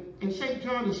St.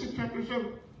 John, the 6th chapter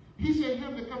 7, he said,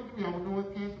 him that comes to me, I will know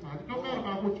it cast him out. It don't matter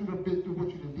about what you done been through,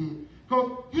 what you done did.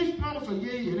 Because his promise are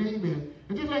yea and amen.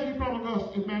 And just like he promised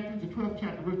us in Matthew, the 12th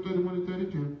chapter, verse 31 and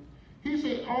 32, he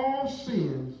said, all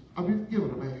sins are be forgiven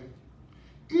a man.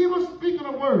 Even speaking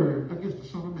a word against the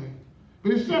Son of Man.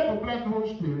 But except for black the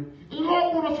Holy Spirit. And the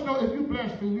Lord wants us to know, if you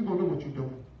blaspheme, you're going to know what you're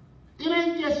doing. It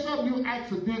ain't just something you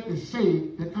accidentally say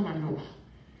that come out of your mouth.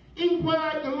 Even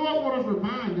why the Lord wants to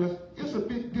remind us, it's a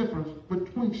big difference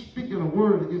between speaking a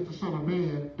word against the Son of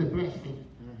Man and blaspheming.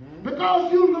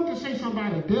 Because you look to say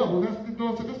somebody the devil, that's the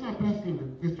Lord said, that's not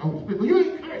blaspheming against the Holy Spirit. But you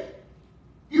ain't cursed.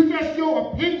 You just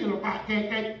your opinion about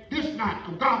that this not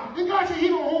of God. And God said he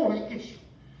don't hold that against you.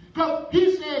 Because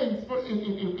he said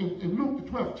in Luke the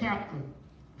 12th chapter,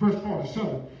 verse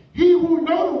 47, he who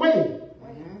know the way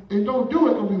and don't do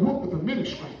it will be whooped with a many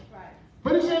stripes.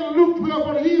 But he said in Luke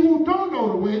 12, he who don't know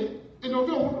the way and don't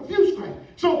do it with a few stripes.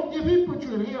 So if he put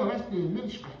you in hell, that's being many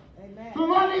stripes. So the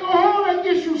Lord ain't going to hold that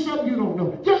against you something you don't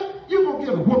know. You're going to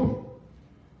get a whooping.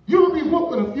 You're going to be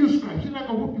whooped with a few stripes. He's not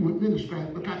going to whoop you with many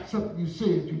stripes because something you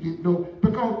said you didn't know.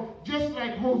 Because just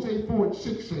like Hosea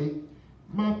 4:6 say,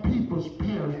 my peoples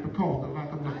perish because of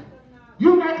lack of knowledge.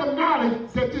 You lack of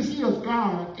knowledge that this is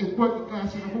God and what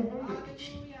God said, I'm going to look at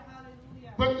you.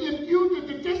 But if you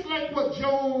did just like what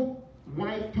Job's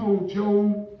wife told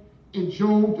Job in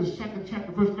Job, the 2nd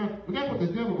chapter, verse 9, but that's what the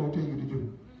devil going to tell you to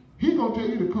do. He's going to tell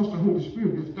you to curse the Holy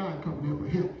Spirit that's dying coming in for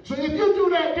him. So if you do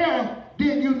that there,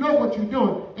 then you know what you're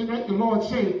doing. And like the Lord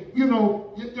said, you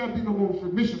know, there'll be no more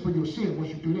remission for your sin once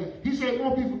you do that. He said,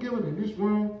 won't be forgiven in this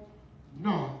world?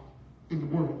 No, in the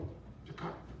world to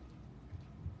come.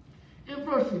 In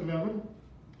verse 11,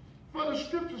 for the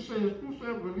scripture says,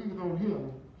 whosoever believeth on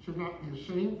him shall not be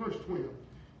ashamed. Verse 12,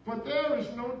 for there is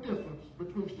no difference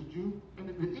betwixt the Jew and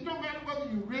the Greek. It don't matter whether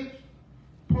you're rich,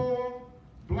 poor,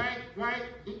 black, white,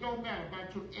 it don't matter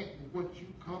about your ethnic, what you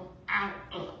come out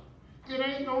of. It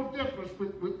ain't no difference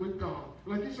with God.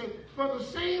 Like he said, for the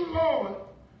same Lord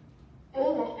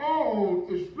over all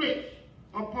is rich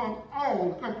upon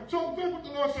all. So that's what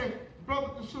the Lord said,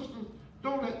 brothers and sisters,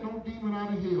 don't let no demon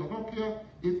out of hell. Don't care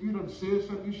if you done said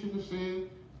something you shouldn't have said,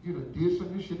 you done did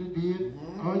something you shouldn't have did,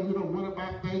 or you done went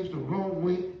about things the wrong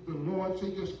way. The Lord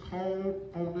said, just call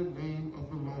on the name of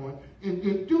the Lord. And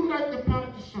then do like the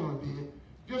prodigal son did.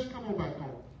 Just come on back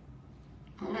home.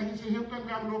 Because like he said, he'll come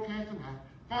down with no casting out.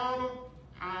 Father,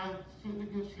 I sinned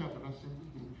against heaven. I sinned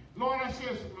against thee. Lord, I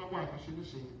said to my wife, I shouldn't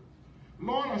have said.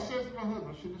 Lord, I said to my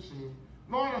husband, I shouldn't have said.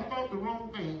 Lord, I thought the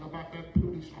wrong thing about that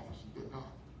police officer that God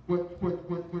would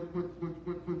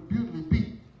beautifully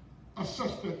beat a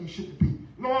suspect he shouldn't be.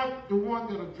 Lord, the one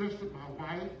that addressed it, my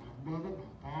wife, my mother,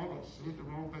 my father, said the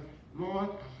wrong thing. Lord,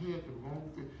 I had the wrong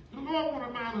thing. The Lord want to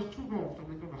remind us two wrongs to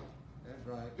make a right. That's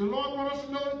right. The Lord wants us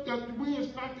to know that we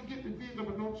is not to get the vision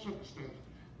of no circumstance.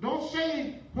 Don't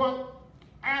say what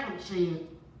Adam said,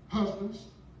 husbands.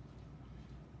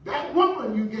 That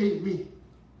woman you gave me,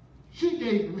 she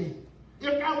gave me.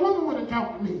 If that woman would have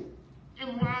talked to me,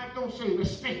 and why don't say the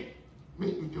snake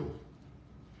made me do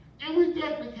it. And we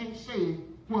definitely can't say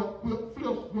what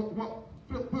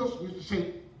Flip Wilson used to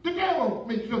say, the devil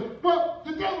made you do it. Well,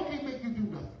 the devil can't make you do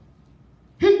nothing.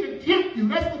 He can tempt you.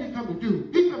 That's what he come to do.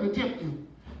 He come to tempt you.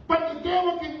 But the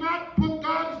devil cannot put,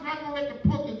 God is not going to let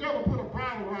the devil put a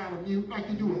bridle around you like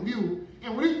you do a mule.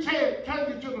 And when he turn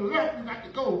you to the left, you got to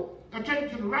go. And turn you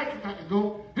to the right, you got to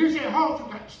go. He said, halt,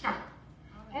 you got to stop.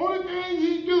 Only thing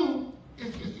he do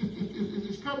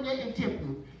is come there and tempt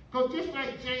you. Because just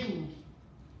like James,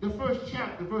 the 1st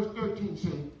chapter, verse 13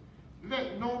 says,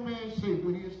 let no man say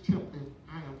when he is tempted,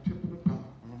 I am tempted of God.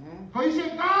 Because he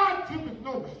said, God tempted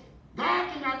no man.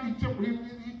 God cannot be tempted.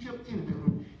 He tempted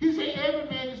anything. He said, every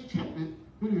man is tempted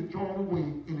when he is drawn away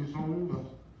in his own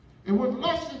lust. And when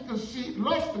lust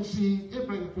conceived, it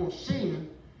brings forth sin.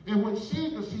 And when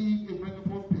sin conceived, it brings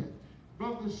forth death.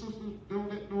 Brothers and sisters, don't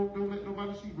let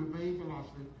nobody see remain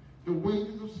philosophy. The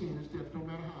wages of sin is death, no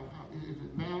matter how is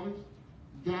it malice,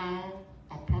 guile,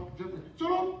 or propaganda.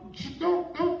 So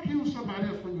don't accuse somebody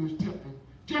else when you was tempted.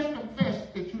 Just confess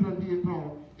that you done did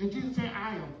wrong. And Jesus said,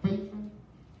 I am faithful,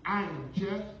 I am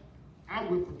just, I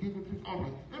will forgive you. All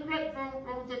right. And right from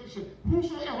said,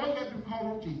 whosoever, all you got to do call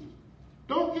on Jesus.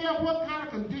 Don't care what kind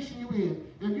of condition you're in.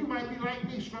 If you might be like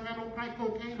me, strung out on crack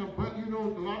cocaine, but you know,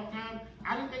 a lot of times,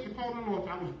 I didn't make the call to the Lord.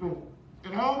 I was broke.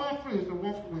 And all my friends that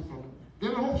walked away from me. They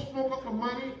don't smoke up the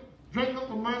money, drink up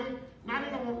the money. Now they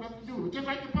don't want nothing to do with it. Just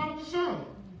like the prodigal son.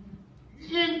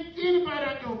 Anybody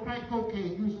out there on crack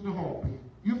cocaine using the hall pen,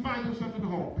 you find yourself in the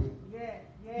hall pen.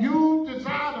 Yeah. You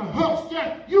desire to husk.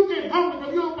 Yeah, you get hungry,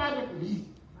 but you don't buy nothing to eat.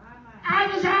 I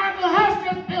desire to husk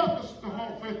that felt the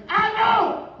hall pen. I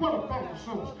know where the prodigal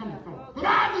son was coming from. But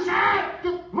I desire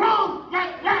to run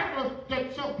like Lazarus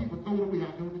that some people throw away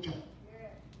out there in the church.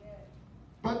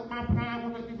 But my pride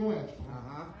won't let me go ask for it.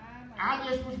 I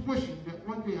just was wishing that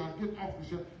one day I'd get off the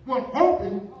shelf. Well,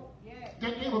 hoping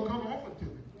that they would come offer to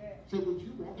me. Say, what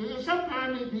you want? And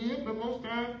sometimes they did, but most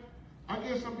times, I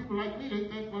guess some people like me, they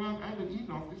think, well, I've been eating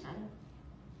off this. I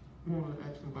don't want to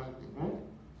ask nobody if they want it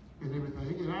and everything.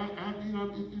 And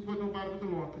it wasn't nobody but the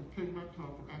Lord could take my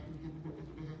tongue from asking them what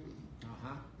they had to eat.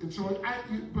 And so,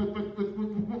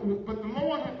 but the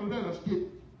Lord had to let us get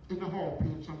in the hall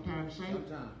pen sometimes, saying,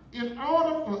 in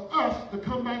order for us to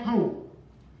come back home,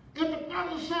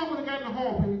 father son would have gotten the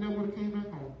hall pen, he never would have came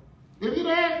back home. If he'd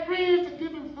had friends to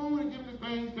give him food and give him the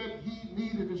things that he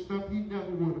needed and stuff, he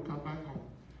never would have come back home.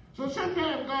 So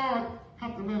sometimes God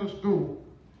has to let us go,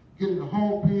 get in the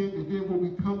hall pen, and then when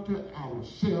we come to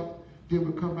ourselves, then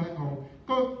we come back home.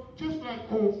 But just like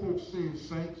old folks said,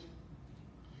 saints,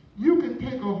 you can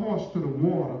take a horse to the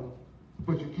water,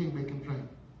 but you can't make him drink.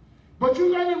 But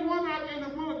you let him run out there in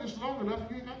the wilderness long enough,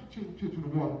 you ain't got to take him to the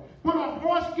water. When a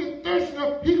horse gets thirsty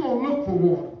enough, he going to look for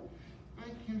water.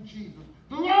 Thank you, Jesus.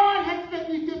 The Lord has to let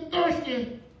me get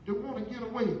thirsty to want to get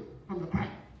away from the crack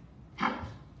house.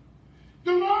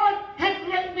 The Lord has to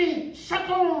let me suck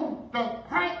on the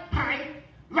crack pipe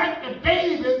like the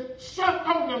baby suck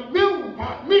on the milk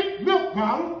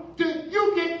bottle till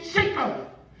you get sick of it.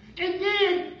 And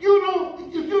then, you know,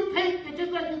 if you take,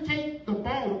 just like you take the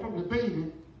bottle from the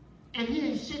baby, and he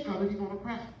ain't sick of it, he's going to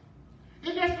cry.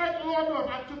 And that's like the Lord knows,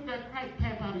 if I took that crack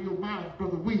pipe out of your mouth,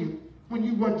 Brother William, when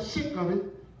you wasn't sick of it,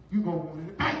 you're going to want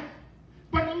it back.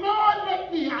 But the Lord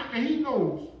let me out, and he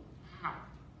knows how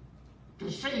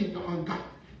to save the ungodly.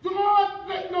 The Lord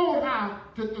let me know how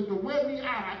to wear me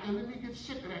out and let me get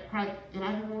sick of that crack, and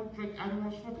I didn't want to drink, I didn't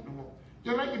want to smoke it no more.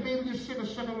 Just like your baby gets sick of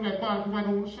sucking on that bottle, because I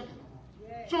don't want to suck it no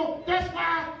more. Yeah. So that's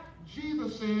why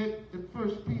Jesus said in 1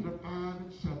 Peter 5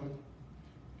 and 7,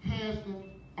 casting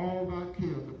all thy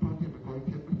cares upon him because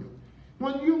he cared for him.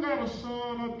 When you got a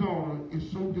son or daughter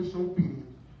is so disobedient,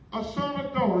 a son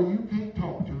or daughter you can't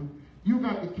talk to, you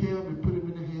got to care and put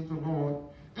him in the hands of the Lord.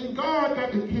 And God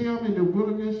got to care him in the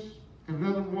wilderness and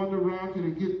let them wander around till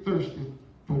they get thirsty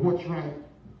for what's right.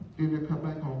 Then they come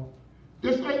back home.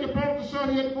 Just like the prodigal son,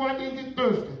 he had to go out there and get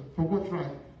thirsty for what's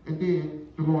right. And then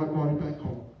the Lord brought him back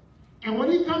home. And when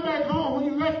he come back home,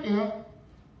 when he left there,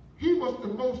 he was the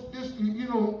most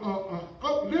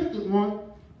uplifted one.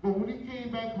 But when he came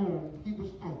back home, he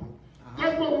was humble.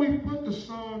 That's why we put the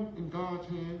son in God's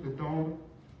hand, the daughter,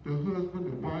 the husband,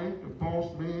 the wife, the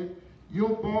boss man. Your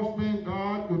boss man,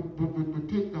 God, would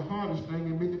take the hardest thing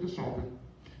and make it the softest.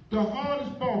 The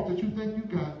hardest boss that you think you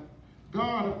got,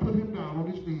 God will put him down on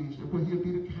his knees, and when he'll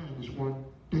be the kindest one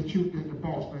that the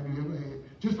boss man you ever had.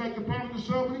 Just like the prodigal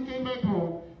son, when he came back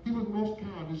home, he was the most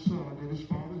kindest son that his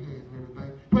father had and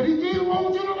everything. But he gave him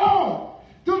over to the Lord.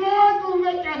 The Lord gonna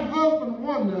let that husband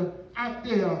wander out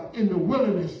there in the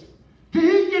wilderness till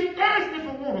he get thirsty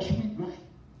for water, sweet wife.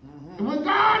 And when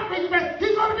God brings him back,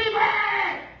 he's gonna be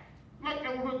glad. Like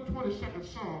that 122nd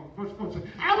Psalm, verse 1 says,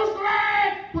 I was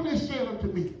glad when they said unto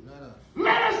me,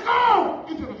 let us go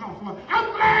into the house of God.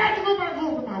 I'm glad to go back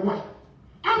home to my wife.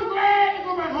 I'm glad to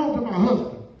go back home to my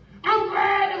husband. I'm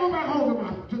glad to go back home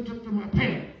to my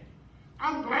parents.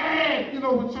 I'm glad,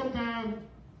 when sometimes,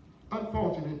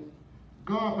 unfortunately,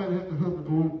 God might have the husband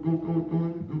go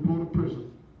to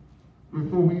prison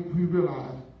before he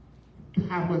realized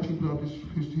how much he loved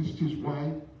his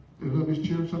wife and loved his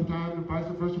children. Sometimes, and vice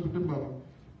versa with the mother,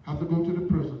 have to go to the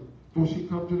prison before she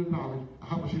comes to the knowledge of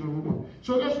how much she loves her.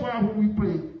 So that's why when we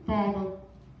pray, Father,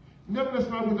 never let us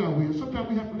not with our will. Sometimes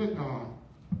we have to let God,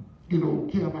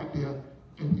 care about there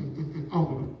and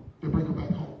honor them to bring them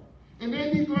back home. And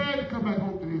then be glad to come back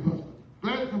home to their husband,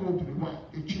 glad to come home to their wife,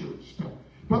 their children, stuff.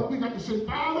 But we got to say,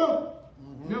 Father,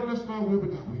 never let us not will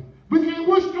with our will. We can't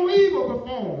wish no evil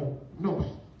before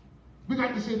nobody. We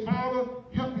got to say, Father,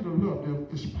 help me to love them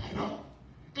in spite of.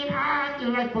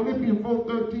 And like Philippians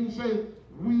 4:13 says,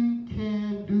 we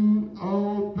can do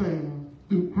all things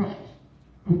through Christ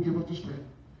who give us the strength.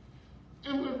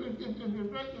 And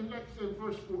like I said,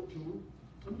 verse 14,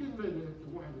 I'm getting ready to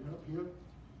wind it up here.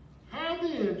 How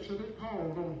then shall they call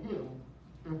on him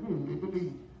in whom they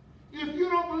believe? If you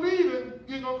don't believe it,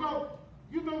 you're going to go.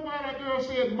 You know why that girl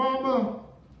said, Mama,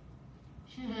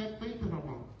 she had faith in her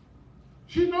mama.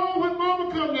 She know when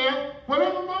Mama come there,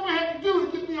 whatever Mama had to do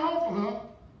to get me off of her,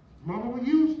 Mama would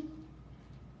use it.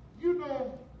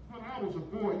 When I was a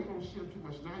boy, you don't see them too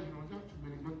much now, you don't got too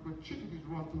many, but chickens used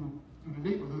to run through the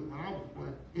neighborhood when I was a boy,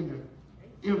 in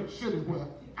the city where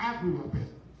I grew up at.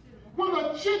 Well,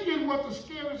 a chicken was the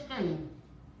scariest thing.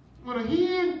 When a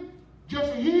hen,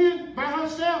 just a hen by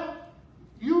herself,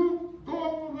 you go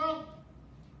up on her,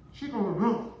 she's going to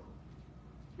run.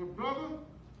 But brother,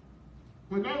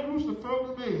 when that rooster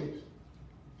throws them eggs,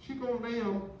 she don't lay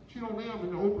them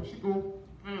in the open. She go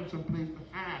find some place to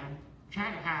hide them,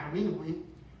 try to hide them anyway.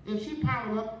 And she pile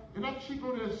them up, and after she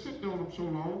go there and sit on them so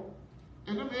long,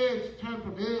 and them eggs turn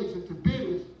from eggs into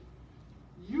babies,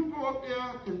 you go up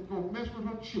there and go mess with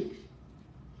her chicks.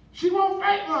 She won't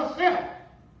fight for herself.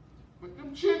 But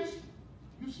them chicks,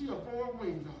 you see her four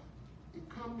wings out. They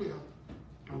come there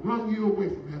to run you away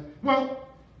from her. Well,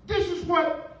 this is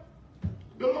what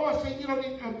the Lord said,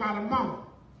 about a mama.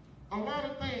 A lot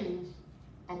of things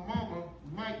a mama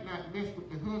might not mess with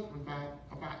the husband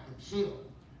about themselves,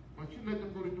 but you let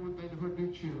them go to doing things to hurt their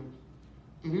children.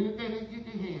 And anything they get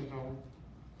their hands on,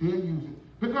 they'll use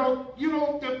it. Because, you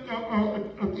know,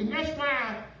 and that's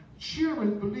why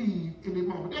children believe in their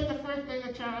mama. That's the first thing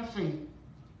a child says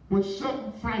when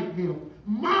something frightens them.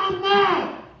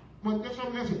 Mama! When there's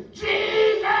something else,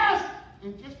 Jesus!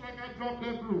 And just like I dropped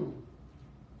that broom,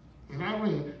 and I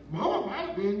ran, Mama might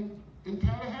have been in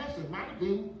Tallahassee, might have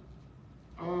been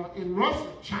in Russia,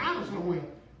 China somewhere.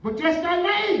 But just that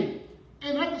name.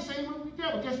 And that's the same with the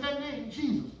devil. Just that name,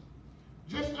 Jesus.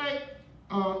 Just like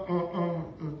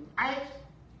Acts,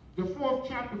 the 4th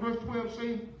chapter, verse 12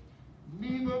 says,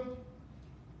 neither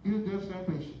is there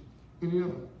salvation in the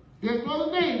other. There's no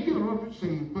other name given on the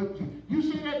saved but Jesus. You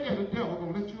say that there, the devil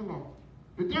gonna let you alone.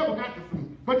 The devil got to flee.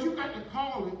 But you got to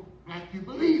call him like you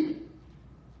believe it.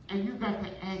 And you got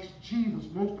to ask Jesus,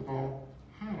 most of all,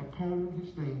 how to call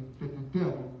his name that the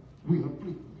devil will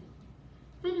flee from him.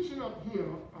 Finishing up here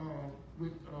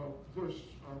with verse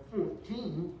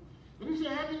 14. And he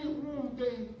said, how many wounds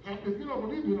they have, if you don't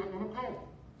believe, you're not going to call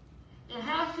him. And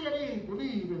how shall they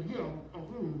believe in him of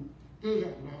whom they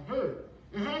have not heard?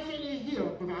 And how shall they hear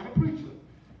without a preacher?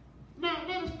 Now,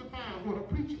 let us define what a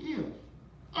preacher is.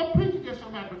 A preacher is just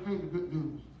somebody proclaiming the good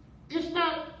news. It's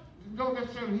not, don't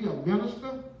necessarily hear a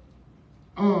minister,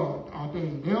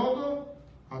 ordained elder,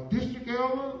 a district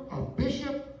elder, a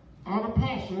bishop, or an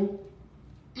apostle.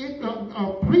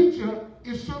 A preacher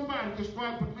is somebody that's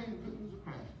going to proclaim the good news of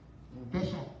Christ.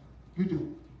 That's all you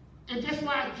do. And just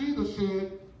like Jesus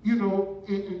said, you know,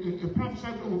 in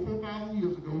prophesied over 4,000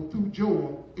 years ago through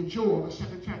Joel, in Joel, the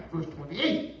 2nd chapter, verse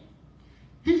 28.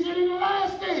 He said, in the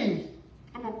last days,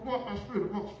 I'm going to pour out my spirit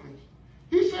amongst flesh.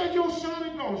 He said, your son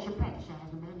and daughter shall prophesy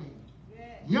in my name. Yes.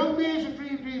 Young men shall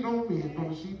dream dreams, old men going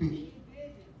to see visions.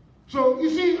 So, you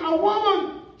see, a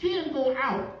woman can go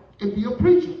out and be a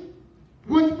preacher,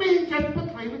 which means just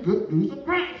proclaim the good news of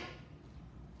Christ.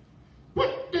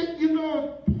 But, you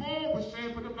know, Paul was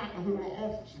saying for them not to hold an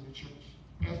office in the church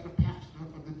as the pastor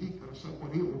or the deacon or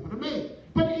someone here over the man.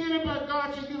 But the end of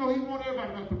God said, you know, he wanted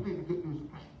everybody to proclaim the good news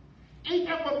of Christ. Ain't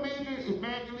that what Major and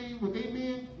Magdalene, when they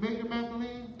men, Major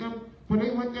Magdalene, them, when they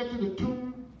went there to the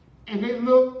tomb and they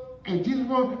looked and Jesus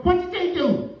was, what did they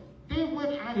do? They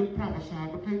went out and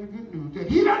prophesied, proclaimed the good news that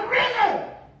he done risen.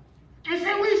 And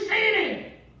said, we've seen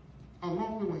him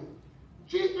along the way.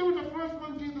 Jesus was the first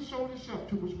one Jesus sold himself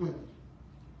to was women.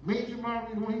 Major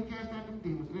Magdalene, when he cast out them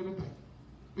demons and everything.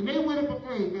 And they went and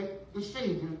proclaimed that the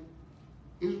Savior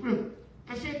is risen.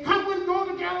 And said, come with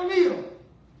go to Galilee.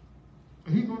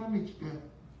 And he's going to meet you there.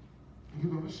 And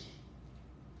you're going to see.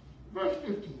 Verse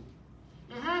 15.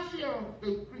 And how shall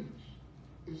they preach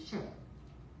except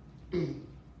they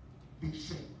be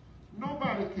sent?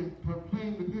 Nobody can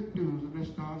proclaim the good news unless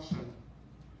God sent them.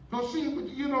 Because see,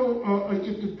 you know,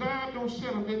 if God don't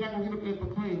send them, they're not going to get up there and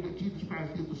proclaim that Jesus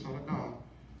Christ is the Son of God.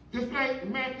 Just like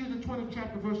Matthew the 20th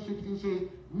chapter, verse 16 says,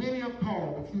 many are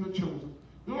called, but few are chosen.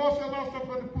 The Lord said also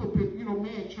from the pulpit, you know,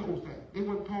 man chose that. They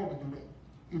weren't called to do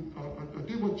that.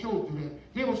 They weren't chosen to do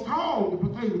that. They was called to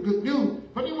proclaim the good news,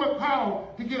 but they weren't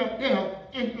called to get up there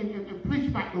and preach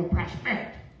about no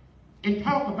prosperity and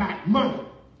talk about money.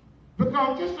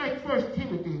 Because just like 1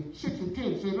 Timothy 6 and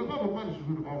 10 says, the love of money is the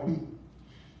root of all evil.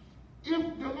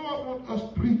 If the Lord wants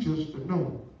us preachers to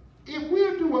know, if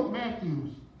we'll do what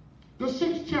Matthew, the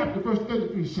 6th chapter, verse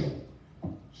 33 says,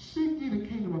 seek ye the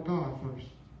kingdom of God first.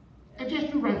 And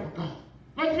just do right for God.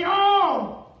 Like say,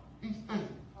 all these things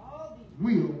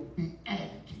will be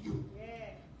added to you. Yeah.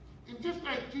 And just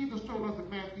like Jesus told us in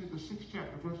Matthew, the 6th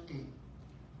chapter, verse 8,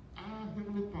 our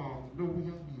Heavenly Father know we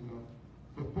have need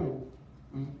of before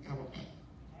we ever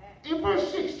act. In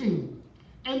verse 16,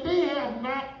 and they have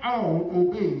not all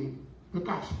obeyed the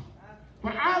gospel.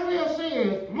 But Isaiah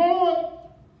says, Lord,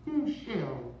 who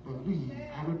shall believe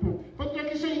our report? But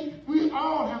like you say, we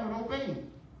all haven't obeyed.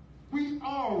 We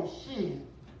all sin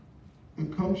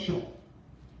and come short.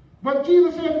 But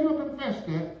Jesus said, if you'll confess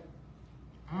that,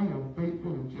 I am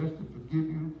faithful and just to forgive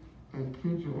you and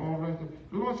cleanse you all righteousness.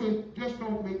 The Lord said, just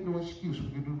don't make no excuse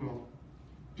when you do wrong.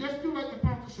 Just do like the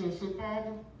prophet said, say,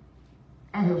 Father,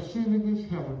 I have sinned against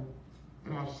heaven,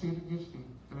 and I've sinned against thee,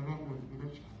 and I'm not going to be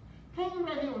that child. Closing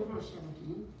right here with verse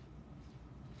 17.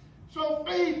 So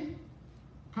faith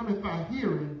cometh by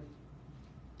hearing,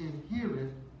 and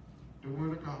hearing the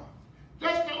word of God.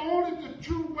 That's the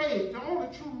true way, the only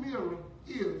true mirror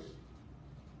is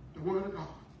the word of God.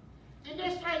 And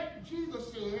that's like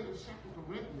Jesus said in 2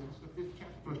 Corinthians, the 5th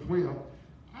chapter, verse 12,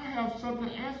 I have something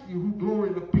to ask you who glory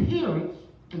in appearance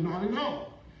and not in heart.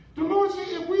 The Lord said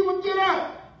if we would get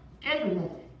up every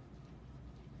morning,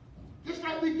 just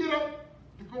like we get up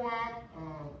to go out,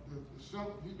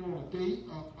 he's doing a date,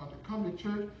 to come to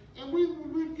church, and we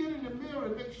get in the mirror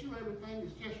and make sure everything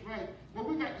is just right. But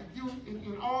we got to do,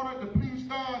 in order to please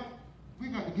God, we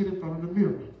got to get in front of the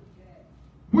mirror,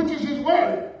 which is his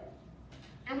word.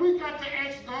 And we got to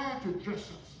ask God to dress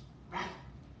us right,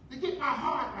 to get my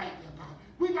heart right there, God.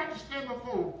 We got to stand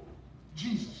before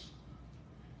Jesus.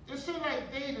 It's so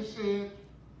like David said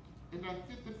in that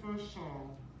 51st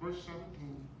Psalm, verse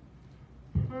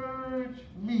 17, purge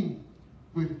me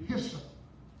with hyssop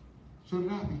so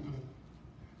that I'll be clean.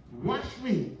 Wash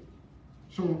me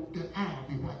so that I'll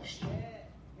be white as snow.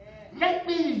 Let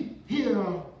me hear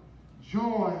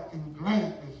joy and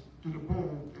gladness to the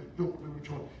bone that don't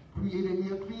rejoice. Create in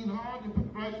me a clean heart and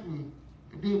put right in me.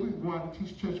 And then we go out and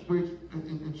teach church grace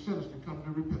and sinners to come to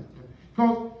repentance.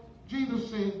 Because Jesus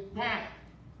said, why?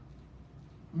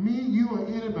 Me, you, or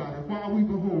anybody, while we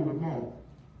behold them all.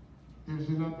 There's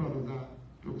in our brothers out.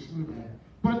 Don't see that.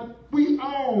 But we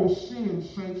all sin,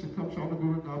 saints, and come short of the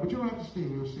glory of God. But you don't have to stay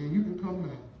in your sin. You can come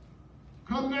now.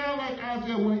 Come now, like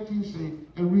Isaiah 118 say,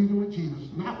 and reason with Jesus.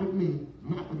 Not with me,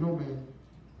 not with no man.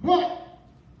 What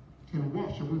can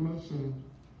wash away my sins?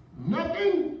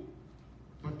 Nothing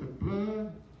but the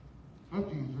blood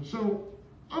of Jesus. So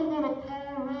I'm going to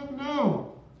call right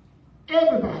now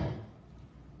everybody,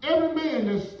 every man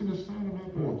that's in the sound of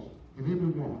my voice, and every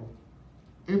woman,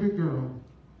 every girl,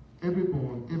 every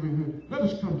boy, every man, let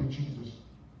us come to Jesus.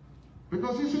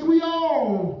 Because he said we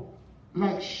all,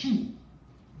 like sheep,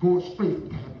 go astray from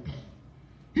time to time.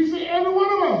 He said every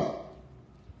one of us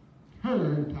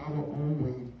turn to our own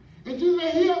way. And Jesus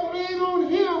said he had laid on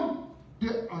him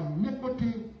the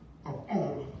iniquity of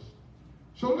all of us.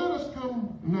 So let us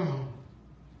come now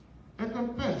and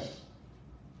confess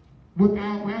with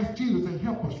our, ask Jesus to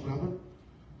help us, brother,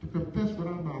 to confess with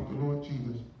our mouth the Lord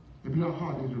Jesus. If in our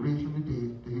heart is raised from the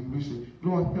dead, then we say,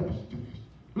 Lord, help us do this.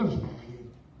 Let us bow here.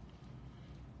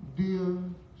 Dear,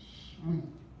 sweet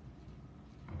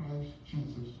Christ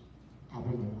Jesus, our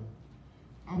Lord,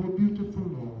 our beautiful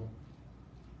Lord,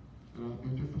 and our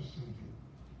beautiful Savior,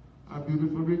 our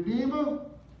beautiful Redeemer,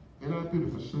 and our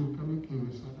beautiful soon-coming King,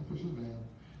 the sacrificial Lamb.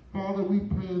 Father, we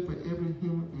pray for every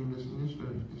human being that's in this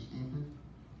earth this evening,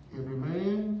 every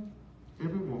man,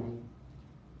 every woman,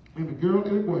 every girl,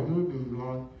 every boy, human being,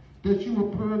 Lord, that you will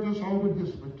purge us all with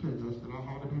hyssop and cleanse us, that our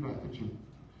heart will be right with you.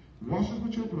 Wash us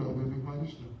with your blood, we'll be white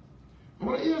as snow.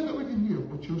 All the ears that we can hear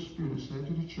what your Spirit is saying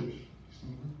to the church this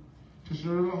evening, to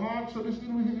serve our hearts, so this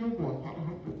evening we hear your voice, out of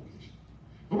our vocation.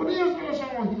 But when the ears let us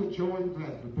all hear joy and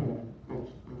gladness, born,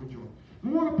 folks, with joy. We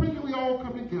want to pray that we all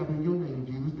come together in your name,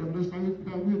 Jesus. That let us,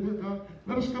 God,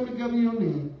 let us come together in your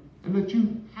name, and let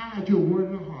you hide your word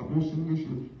in our heart, most in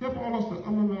issue. Help all us to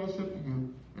humble ourselves to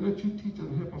you, and let you teach us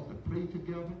and help us to pray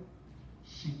together,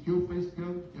 seek your face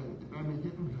together, that I may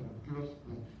hear from heaven. Give us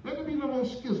that. Let there be no more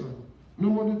schism, no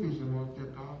more division amongst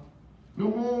their God. No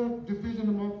more division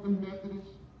amongst the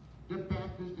Methodists, the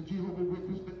Baptists, the Jehovah's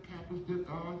Witnesses, the Catholics, dear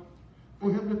God.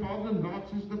 Oh, Heavenly Father, the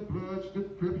Nazis, the Bloods, the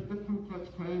Crips, the Ku Klux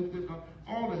Klans, dear God.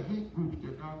 All the hate groups,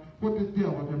 dear God. What the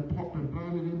devil has been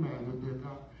blinded in mind with, dear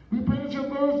God. We pray that your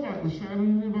glorious light will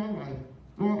shine in our life.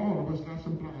 Lord, all of us got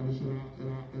some blindness in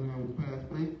our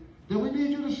pathway. That we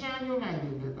need you to shine your light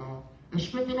in, dear God. And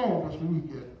strengthen all of us when we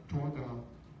get torn down.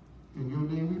 In your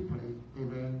name we pray.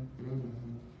 Amen and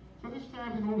amen. So this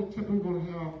time, in the temple, we're going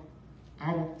to have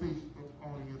our Facebook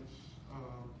audience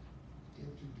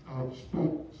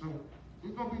spoke. So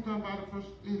it's going to be done by the first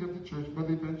leader of the church,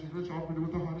 Brother Evangelist. Let's all pray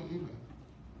with a heart of amen.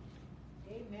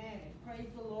 Amen. Praise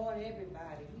the Lord,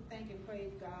 everybody. We thank and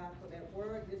praise God for that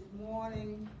word this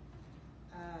morning.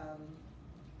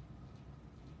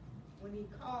 When he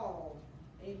called,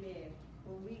 amen.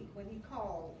 When he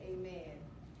called, amen.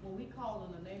 When we call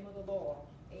on the name of the Lord,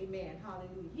 amen.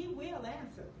 Hallelujah. He will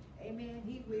answer. Amen.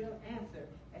 He will answer.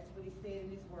 That's what he said in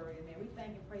his word. Amen. We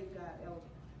thank and praise God, Elder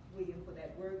William, for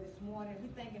that word this morning. We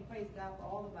thank and praise God for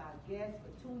all of our guests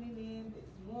for tuning in this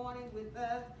morning with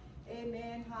us.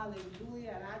 Amen.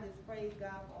 Hallelujah. And I just praise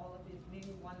God for all of his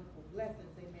many wonderful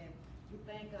blessings. Amen. We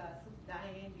thank Sister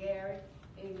Diane Garrett,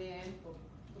 amen, for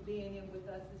being in with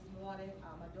us this morning.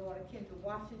 My daughter Kendra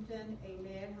Washington,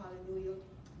 amen. Hallelujah.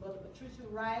 Mother Patricia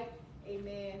Wright,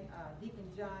 amen. Deacon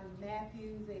John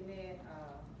Matthews, amen.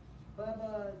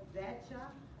 Bubba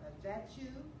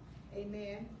Zachu,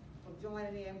 amen, for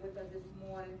joining in with us this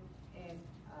morning. And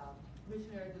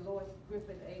Missionary Dolores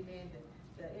Griffin, amen,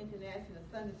 the International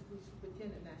Sunday School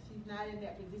Superintendent. Now, she's not in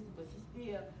that position, but she's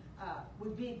still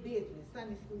with big business.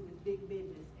 Sunday school is big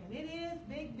business. And it is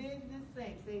big business,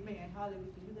 saints, amen.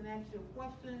 Hallelujah. You can ask your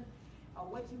questions or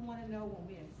what you want to know when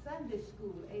we're in Sunday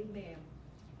school, amen.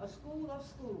 A school of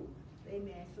schools.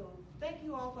 Amen. So thank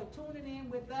you all for tuning in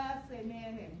with us.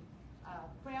 Amen. And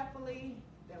prayerfully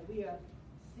that we'll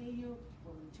see you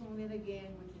when we tune in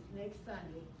again, which is next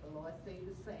Sunday. The Lord say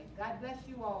the same. God bless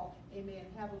you all. Amen.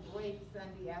 Have a great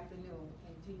Sunday afternoon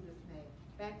in Jesus' name.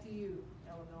 Back to you,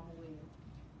 Eleanor William.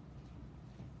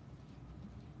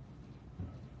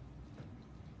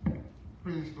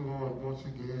 Praise the Lord once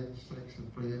again, saints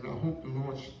and friends. I hope the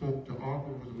Lord spoke to all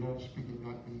of us, the Lord speaking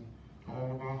like me to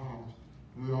all of our house.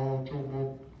 We all draw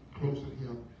more close to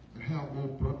Him and have more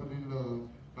brotherly love,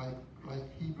 like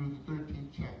Hebrews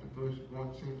 13th chapter, verse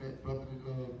 1 says that brotherly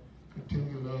love,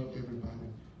 continue to love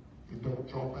everybody, and don't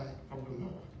draw back from the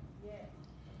Lord. Yes.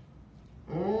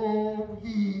 Oh,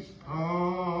 He's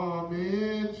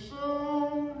coming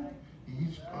soon.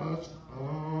 He's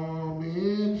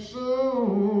coming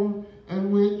soon.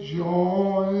 And with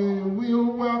joy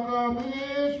we'll welcome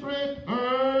His return.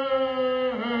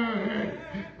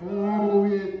 Oh,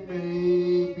 it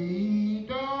may be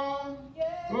dawn.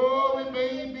 Oh, it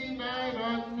may be night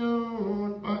or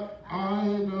noon. But I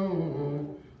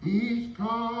know He's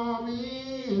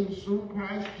coming soon.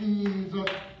 Christ Jesus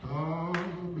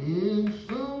coming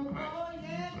soon.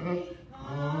 Christ Jesus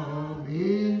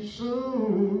coming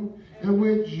soon. And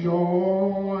with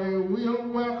joy we'll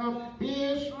welcome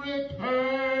His return.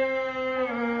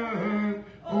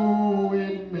 Oh,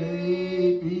 it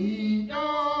may be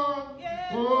dawn.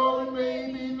 Oh, it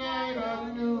may be night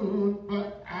or noon.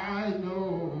 But I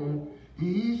know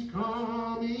He's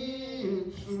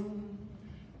coming soon.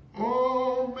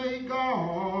 Oh, may God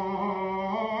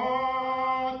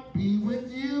be with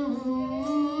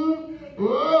you.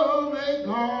 Oh, may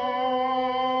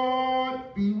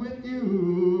God be with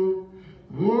you.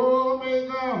 Oh, may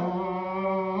God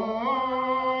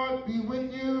be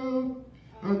with you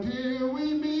until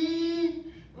we meet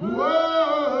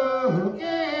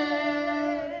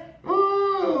again.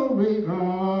 Oh, may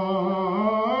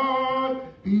God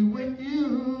be with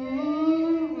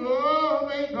you. Oh,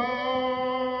 may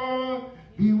God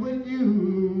be with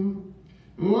you.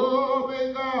 Oh,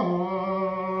 may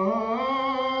God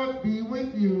be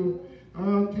with you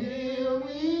until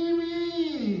we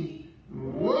meet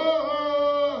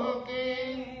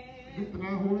again. Lifting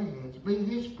our holy hands, may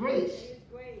His grace,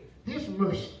 His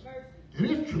mercy, and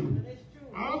His truth,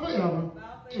 our forever,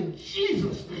 in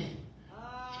Jesus' name.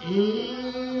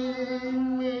 Amen.